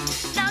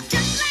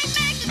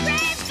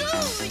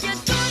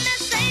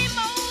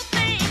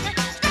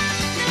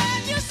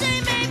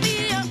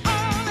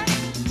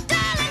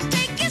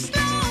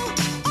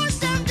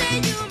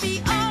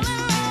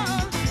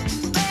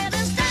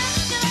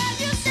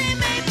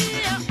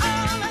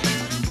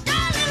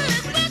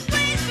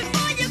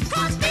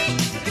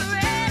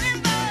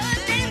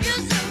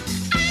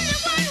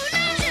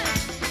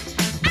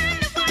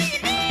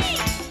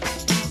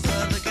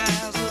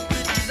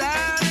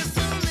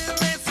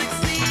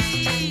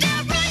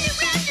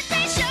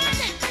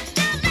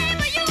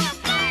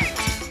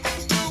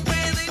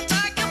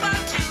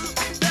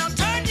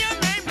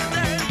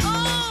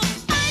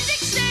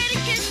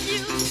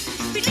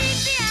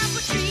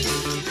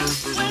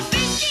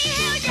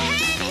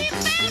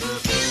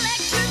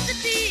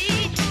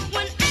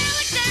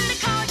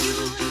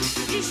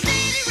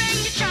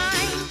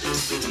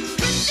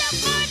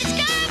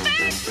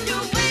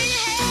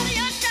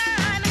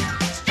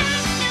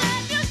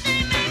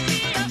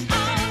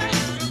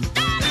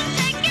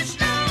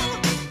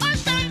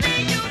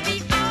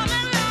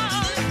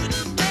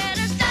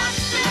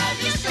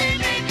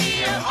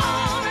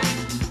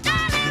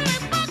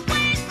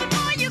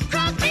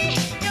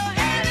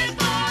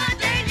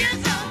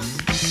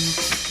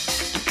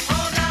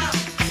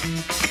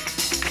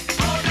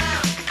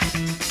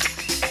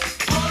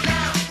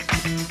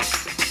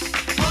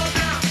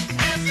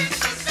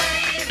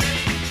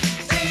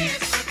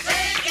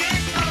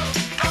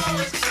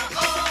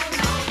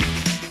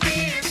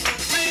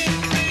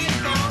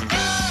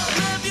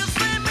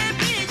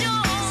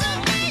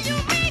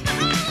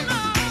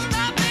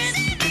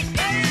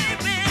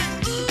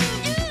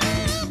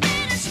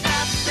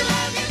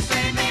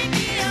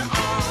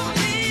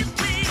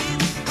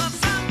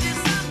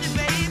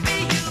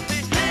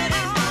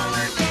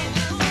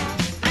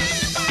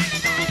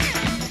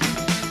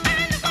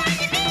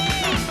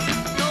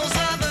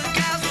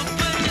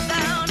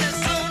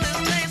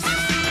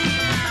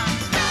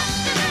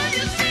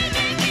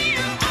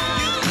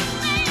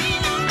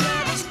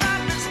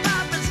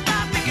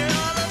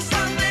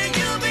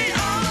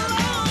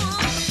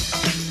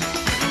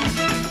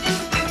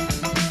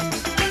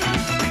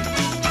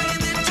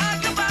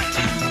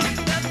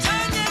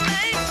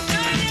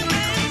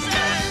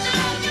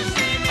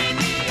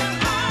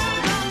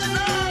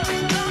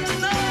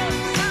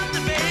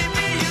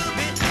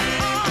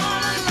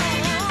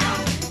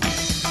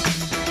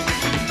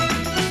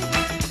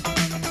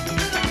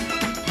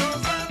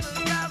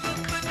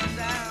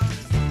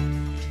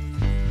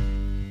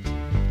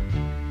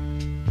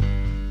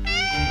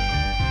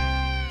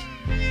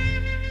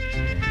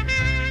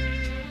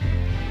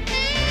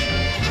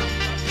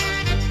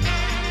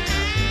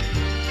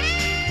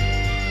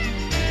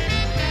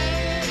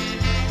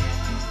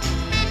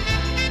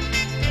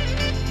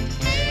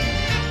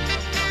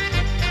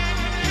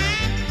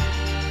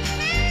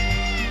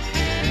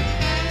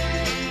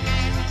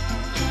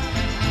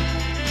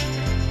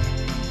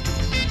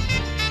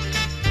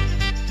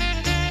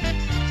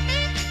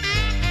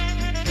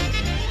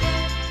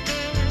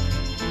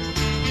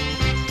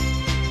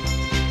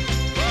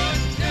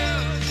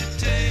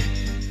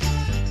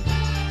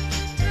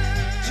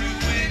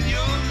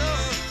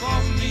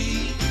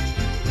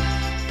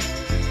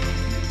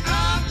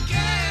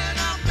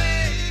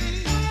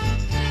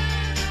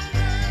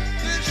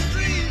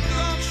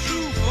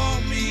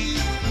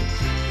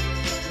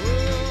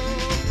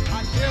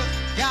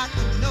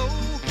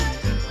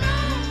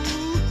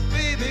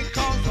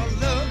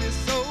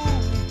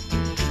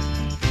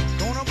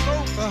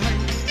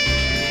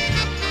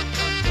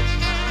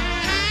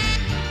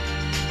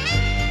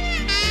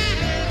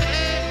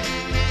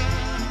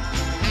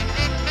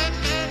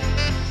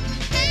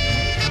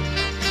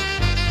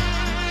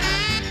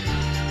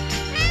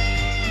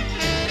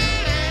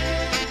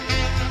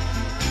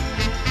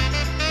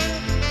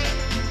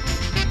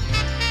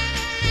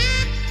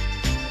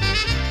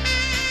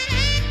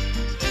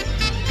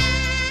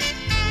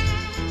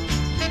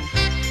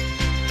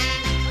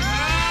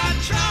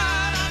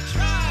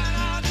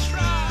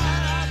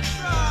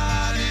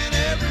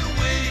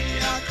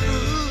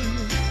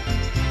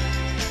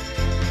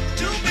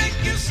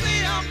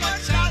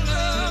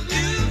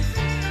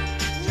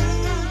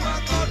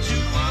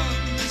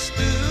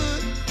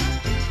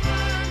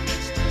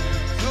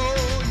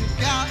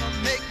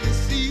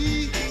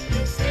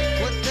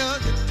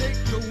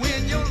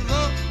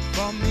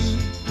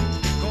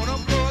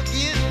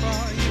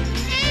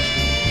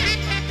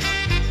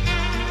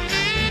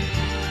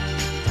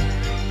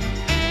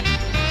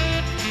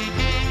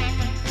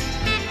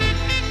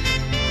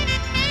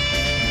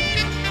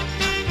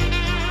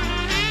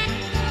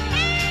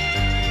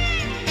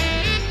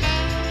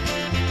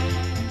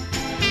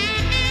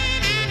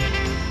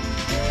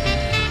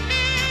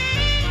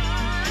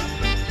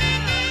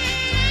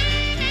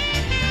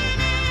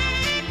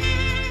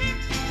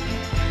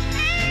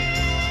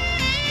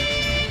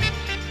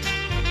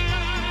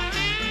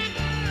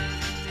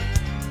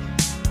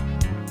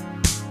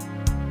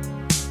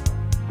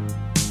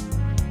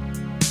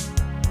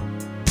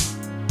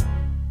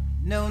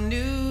 No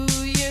New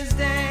Year's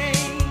Day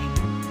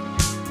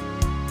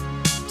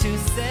to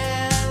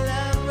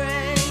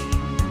celebrate.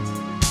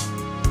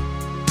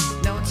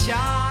 No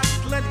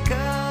chocolate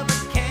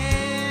covered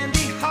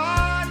candy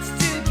hearts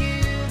to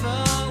give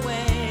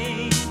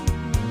away.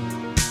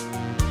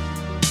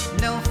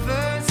 No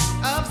first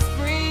of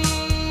spring,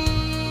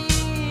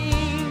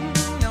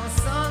 no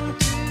song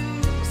to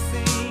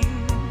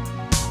sing.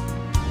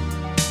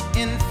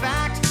 In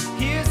fact,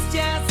 here's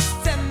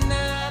just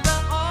another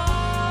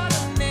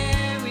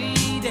ordinary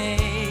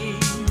day.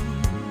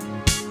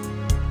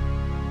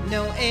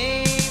 No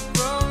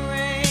April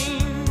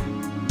rain,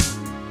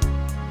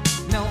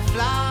 no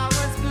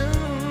flowers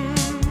bloom,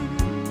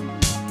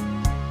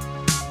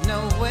 no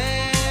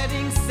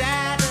wedding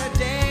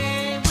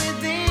Saturday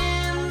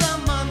within the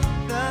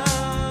month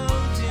of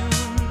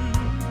June.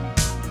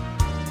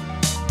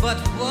 But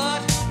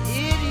what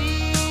it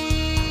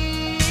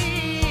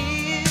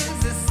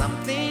is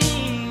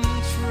something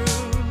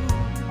true,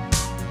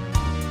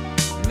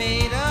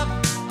 made up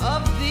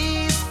of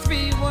these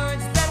three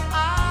words that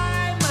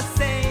I must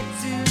say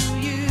to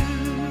you.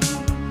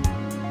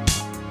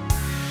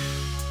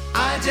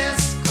 I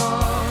just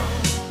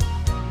called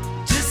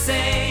to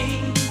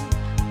say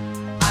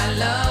I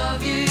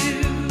love you.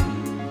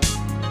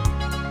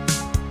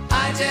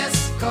 I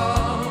just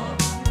called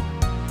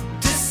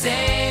to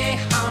say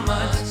how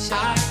much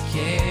I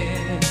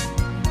care.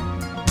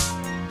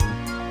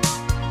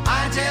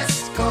 I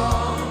just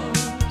called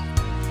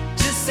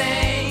to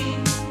say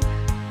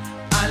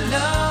I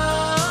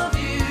love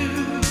you,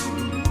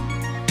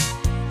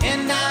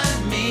 and I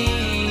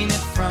mean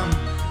it from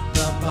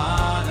the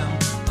bottom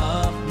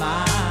of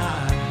my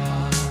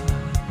heart.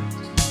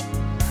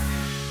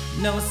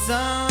 No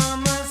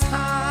summer's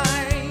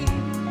high,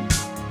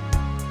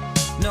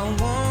 no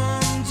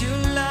warm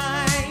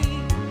July,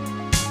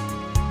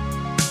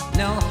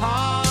 no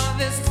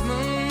harvest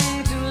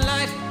moon to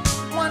light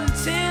one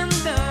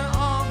tender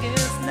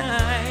August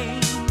night.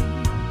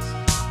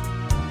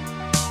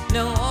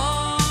 No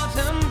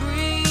autumn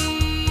breeze,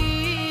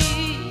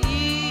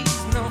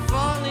 no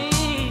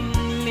falling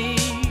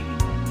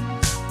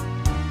leaves,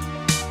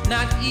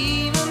 not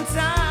even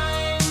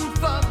time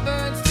for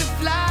birds to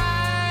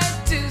fly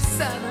to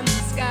southern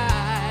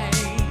skies.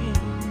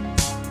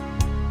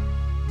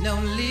 No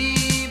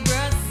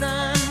Libra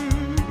sun,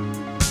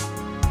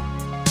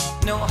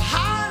 no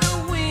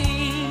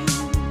Halloween,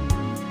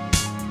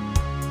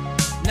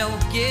 no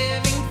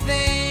giving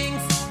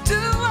thanks to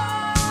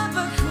all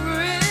the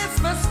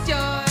Christmas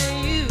joy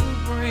you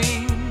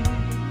bring.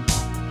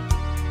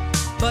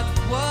 But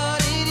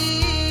what it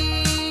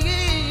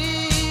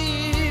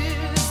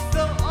is,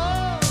 so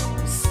oh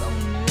so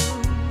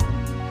new,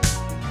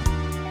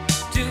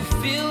 to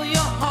fill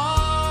your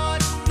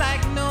heart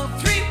like no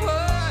three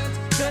words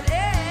could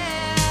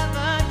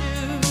ever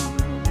do.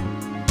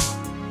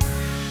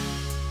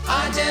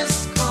 I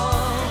just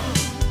called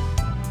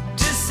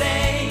to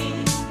say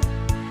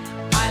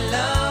I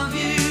love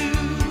you.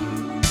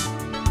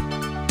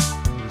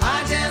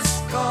 I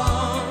just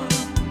called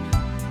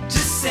to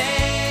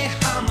say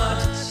how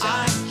much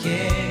I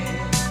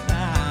care.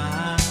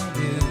 I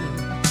do.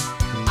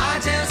 I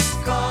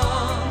just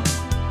called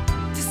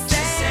to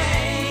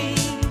say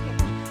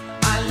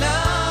I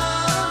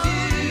love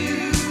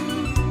you,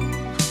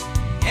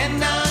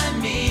 and I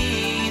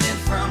mean it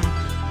from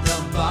the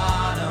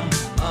bottom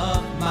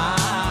of my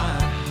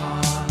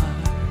heart.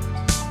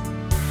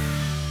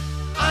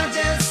 I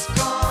just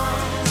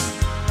called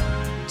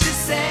to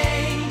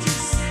say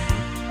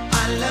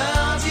I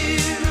love you.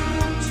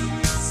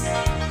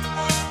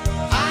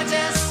 I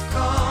just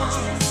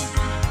called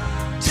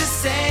to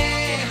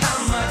say how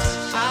much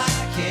I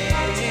care.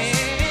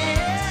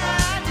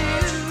 I do.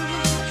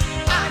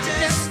 I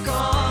just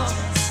called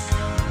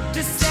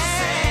to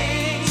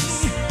say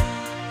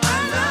I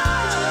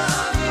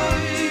love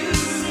you,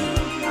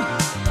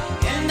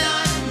 and I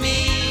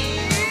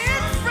mean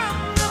it from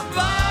the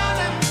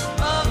bottom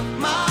of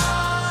my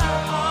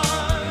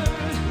heart,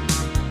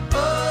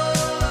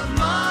 of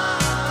my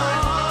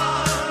heart,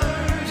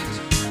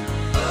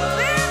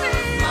 of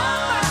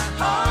my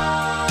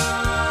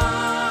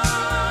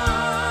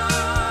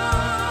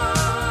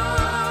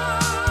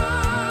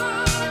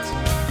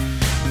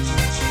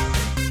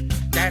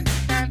Dun,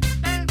 dun,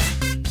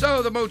 dun.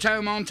 So the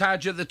Motown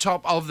montage at the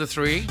top of the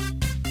three.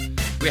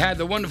 We had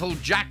the wonderful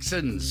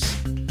Jacksons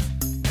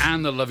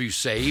and the Love You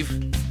Save.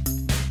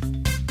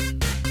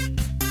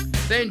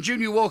 Then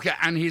Junior Walker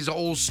and his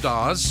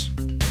All-Stars.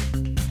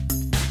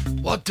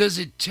 What does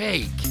it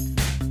take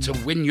to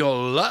win your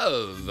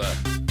love?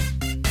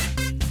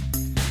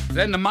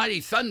 Then the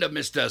Mighty Thunder,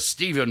 Mr.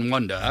 Stephen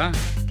Wonder.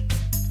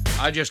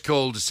 I just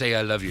called to say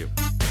I love you.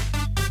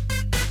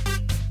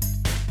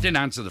 Didn't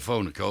answer the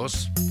phone, of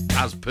course,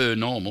 as per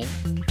normal.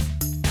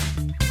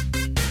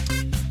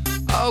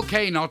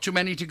 Okay, not too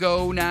many to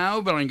go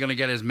now, but I'm going to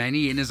get as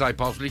many in as I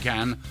possibly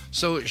can.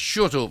 So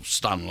shut up,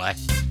 Stanley.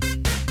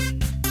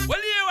 Well,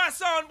 you are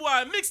sound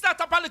boy. Mix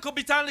that up a little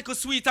bit and a little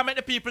sweet and make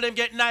the people them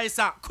get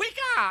nicer, quicker.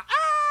 Ah!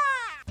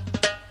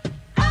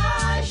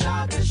 I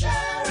shot the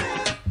sheriff.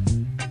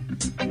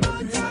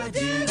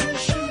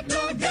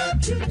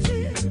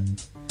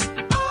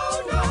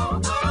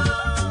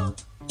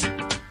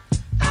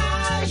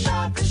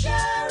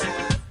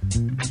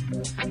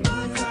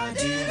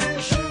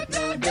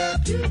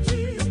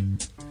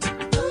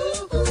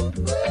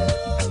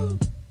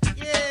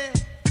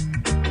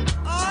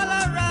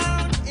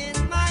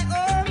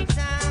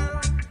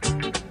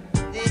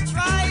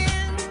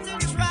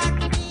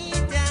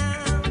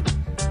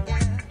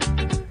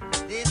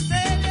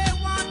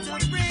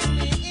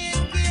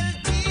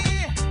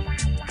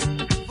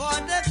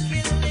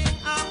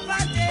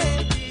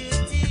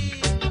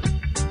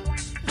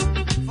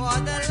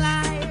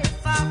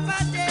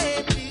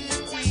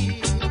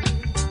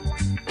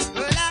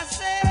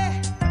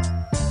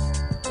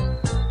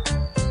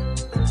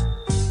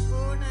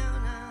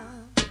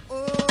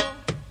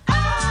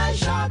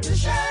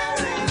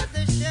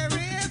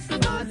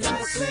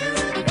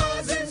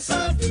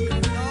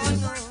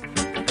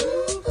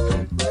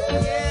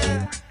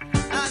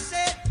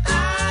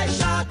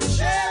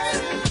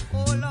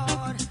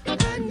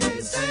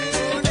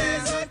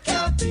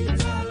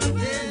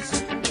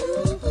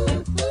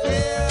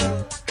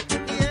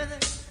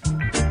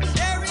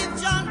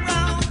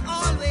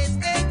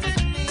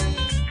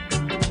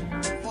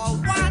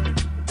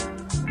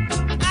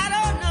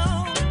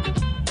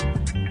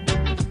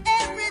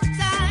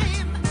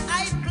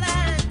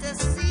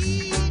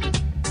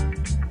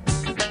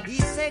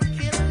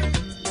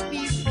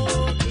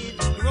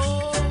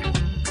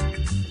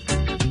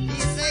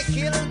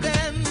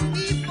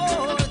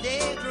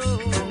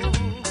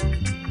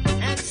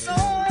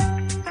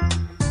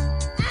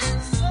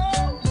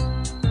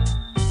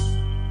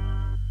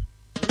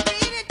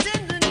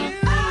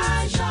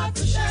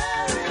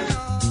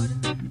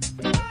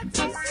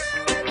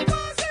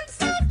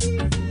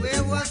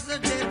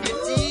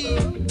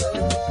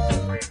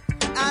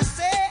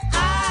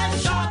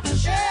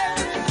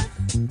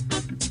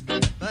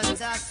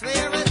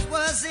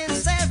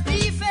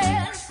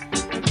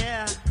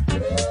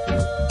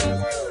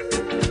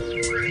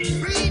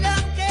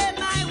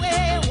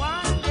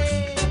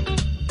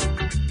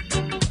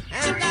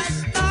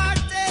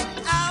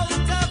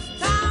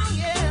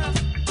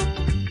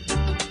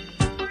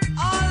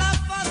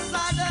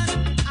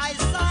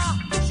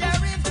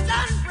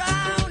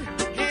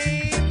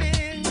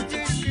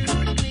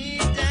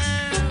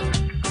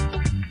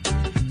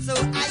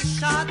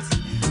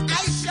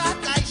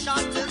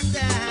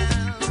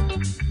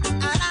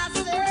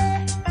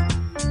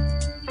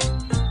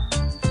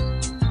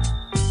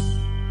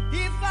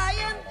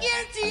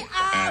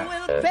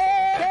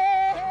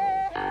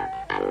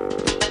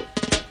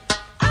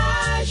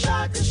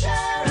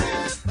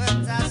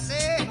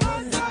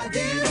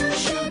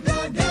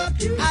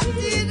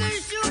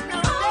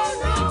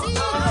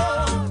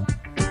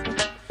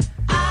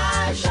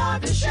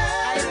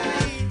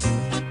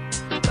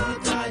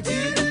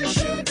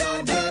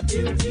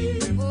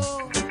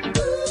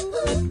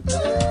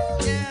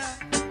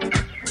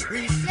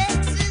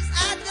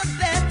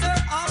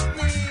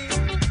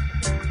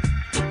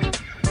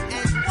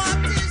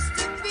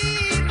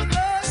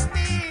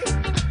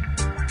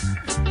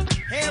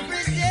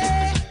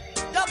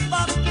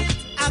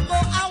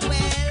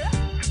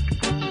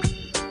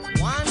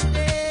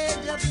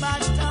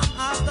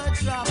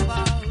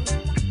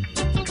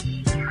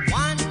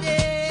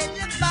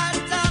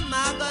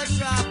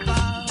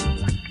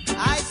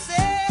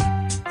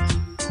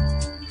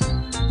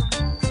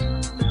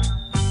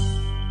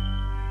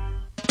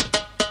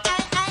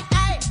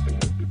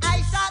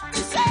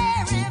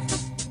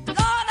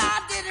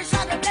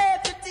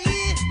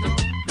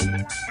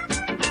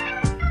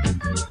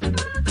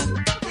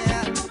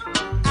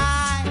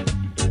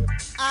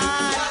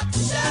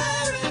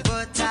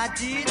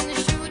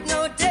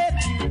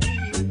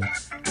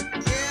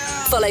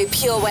 Follow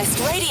Pure West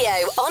Radio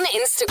on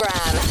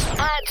Instagram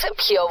at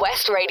Pure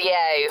West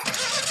Radio.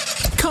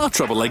 Car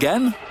trouble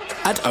again?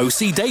 At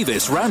OC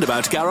Davis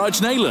Roundabout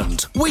Garage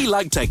Neyland, we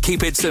like to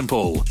keep it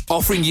simple,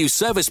 offering you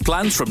service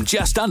plans from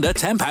just under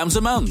 £10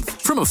 a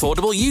month, from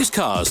affordable used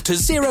cars to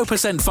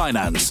 0%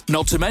 finance,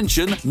 not to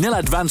mention nil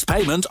advance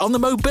payment on the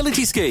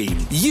mobility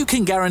scheme. You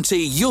can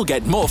guarantee you'll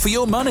get more for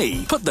your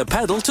money. Put the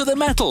pedal to the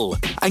metal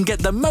and get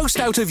the most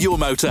out of your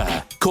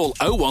motor. Call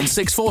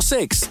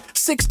 01646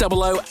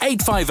 600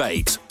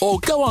 858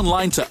 or go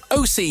online to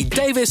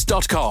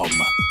ocdavis.com.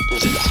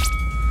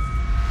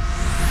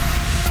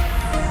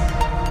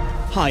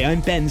 Hi,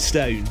 I'm Ben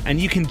Stone, and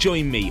you can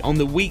join me on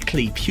the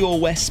weekly Pure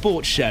West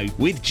Sports Show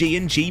with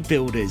G&G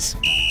Builders.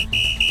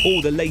 All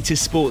the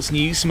latest sports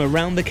news from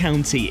around the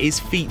county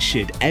is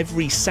featured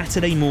every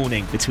Saturday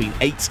morning between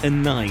 8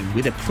 and 9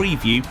 with a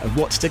preview of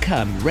what's to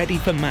come ready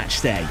for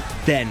match day.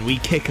 Then we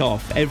kick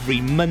off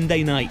every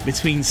Monday night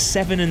between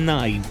 7 and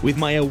 9 with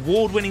my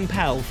award-winning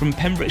pal from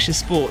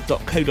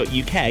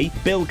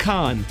PembrokeshireSport.co.uk, Bill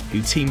Kahn,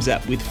 who teams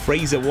up with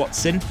Fraser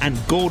Watson and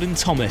Gordon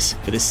Thomas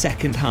for the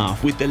second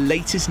half with the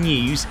latest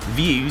news,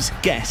 views,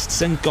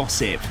 guests and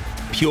gossip.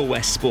 Pure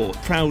West Sport,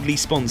 proudly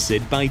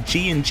sponsored by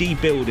G&G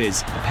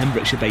Builders, a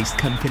Pembrokeshire-based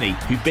company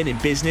who've been in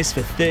business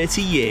for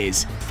 30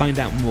 years. Find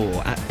out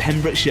more at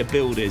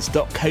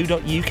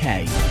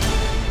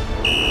pembrokeshirebuilders.co.uk.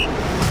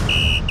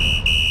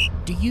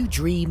 Do you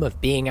dream of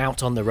being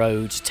out on the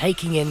road,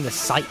 taking in the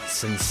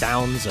sights and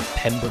sounds of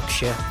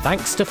Pembrokeshire?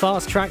 Thanks to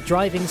Fast Track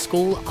Driving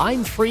School,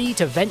 I'm free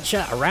to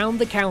venture around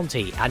the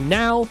county, and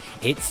now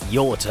it's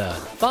your turn.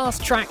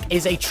 Fast Track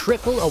is a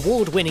triple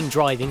award-winning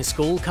driving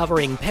school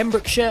covering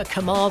Pembrokeshire,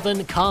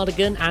 Carmarthen,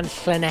 Cardigan and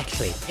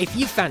Llanelli. If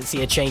you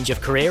fancy a change of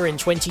career in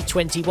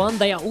 2021,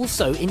 they are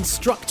also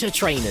instructor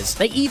trainers.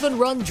 They even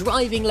run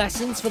driving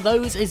lessons for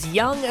those as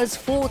young as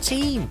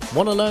 14.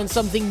 Want to learn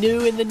something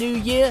new in the new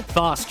year?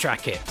 Fast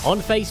Track it.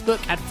 On Facebook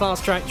at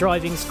Fast Track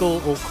Driving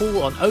School or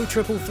call on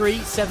 0333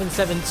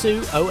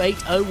 772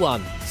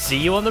 0801. See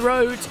you on the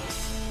road.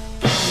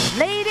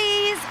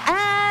 Ladies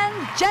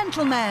and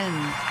gentlemen,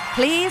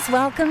 please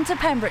welcome to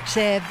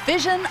Pembrokeshire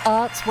Vision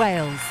Arts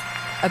Wales,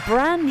 a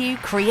brand new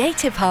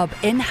creative hub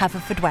in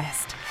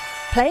Haverfordwest.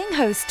 Playing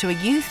host to a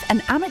youth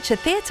and amateur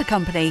theatre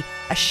company,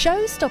 a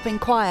show-stopping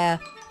choir,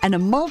 and a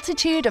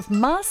multitude of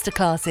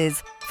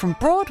masterclasses from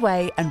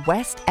Broadway and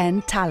West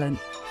End talent.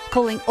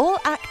 Calling all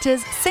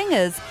actors,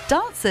 singers,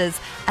 dancers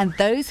and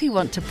those who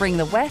want to bring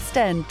the West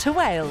End to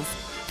Wales.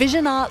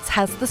 Vision Arts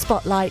has the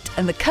spotlight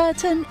and the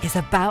curtain is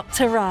about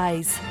to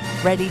rise.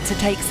 Ready to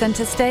take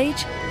centre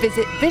stage?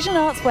 Visit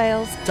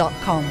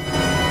visionartswales.com.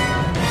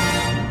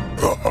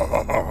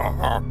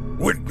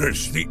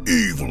 Witness the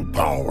evil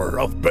power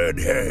of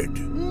Bedhead.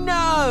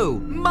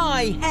 No!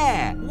 My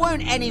hair!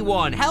 Won't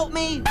anyone help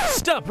me?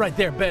 Stop right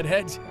there,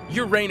 Bedhead.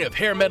 Your reign of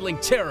hair-meddling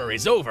terror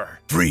is over.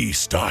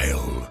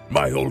 Freestyle,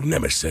 my old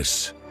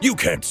nemesis. You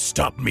can't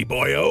stop me,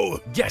 boyo.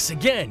 Guess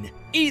again.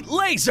 Eat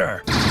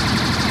laser!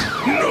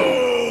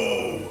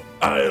 No!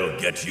 I'll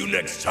get you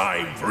next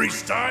time,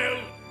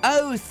 Freestyle.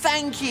 Oh,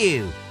 thank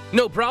you.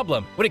 No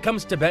problem. When it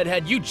comes to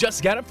Bedhead, you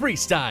just gotta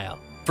freestyle.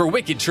 For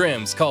wicked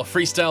trims, call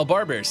Freestyle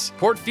Barbers,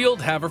 Portfield,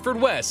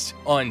 Haverfordwest,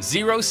 on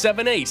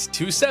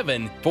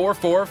 07827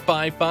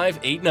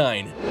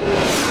 445589.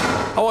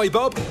 Hi,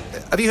 Bob.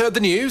 Have you heard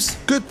the news?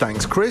 Good,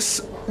 thanks,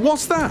 Chris.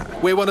 What's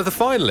that? We're one of the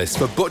finalists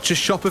for Butcher's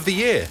Shop of the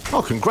Year.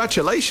 Oh,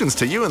 congratulations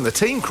to you and the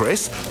team,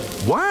 Chris.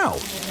 Wow,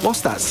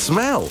 what's that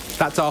smell?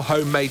 That's our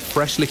homemade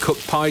freshly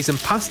cooked pies and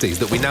pasties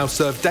that we now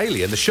serve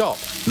daily in the shop.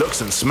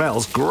 Looks and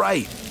smells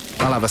great.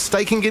 I'll have a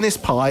steak and Guinness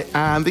pie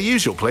and the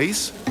usual,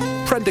 please.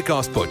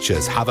 Prendergast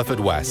Butchers,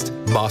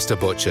 Haverfordwest. Master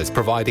Butchers,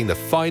 providing the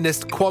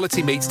finest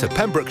quality meats to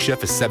Pembrokeshire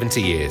for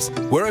 70 years.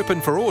 We're open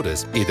for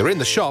orders, either in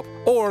the shop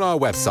or on our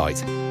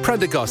website,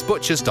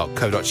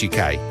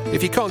 prendergastbutchers.co.uk.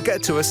 If you can't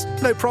get to us,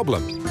 no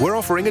problem. We're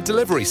offering a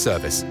delivery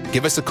service.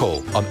 Give us a call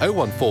on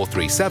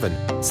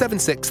 01437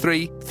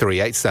 763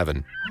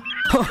 387.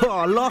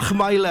 Oh,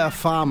 Lochmeyler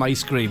Farm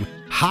Ice Cream.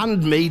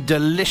 Handmade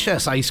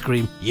delicious ice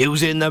cream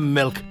using the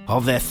milk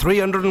of their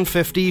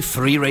 350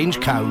 free-range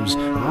cows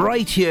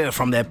right here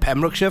from their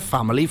Pembrokeshire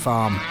family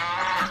farm.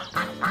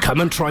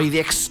 Come and try the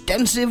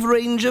extensive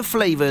range of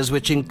flavours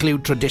which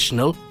include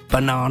traditional,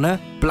 banana,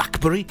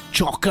 blackberry,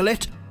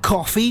 chocolate,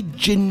 coffee,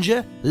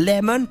 ginger,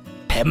 lemon,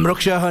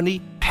 Pembrokeshire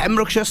honey,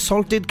 Pembrokeshire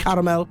salted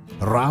caramel,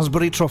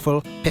 raspberry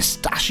truffle,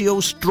 pistachio,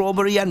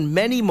 strawberry and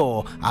many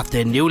more at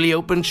their newly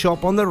opened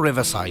shop on the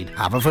Riverside,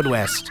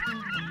 Haverfordwest.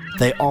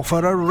 They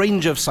offer a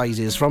range of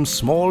sizes from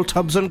small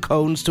tubs and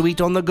cones to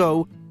eat on the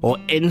go or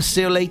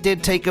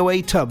insulated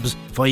takeaway tubs for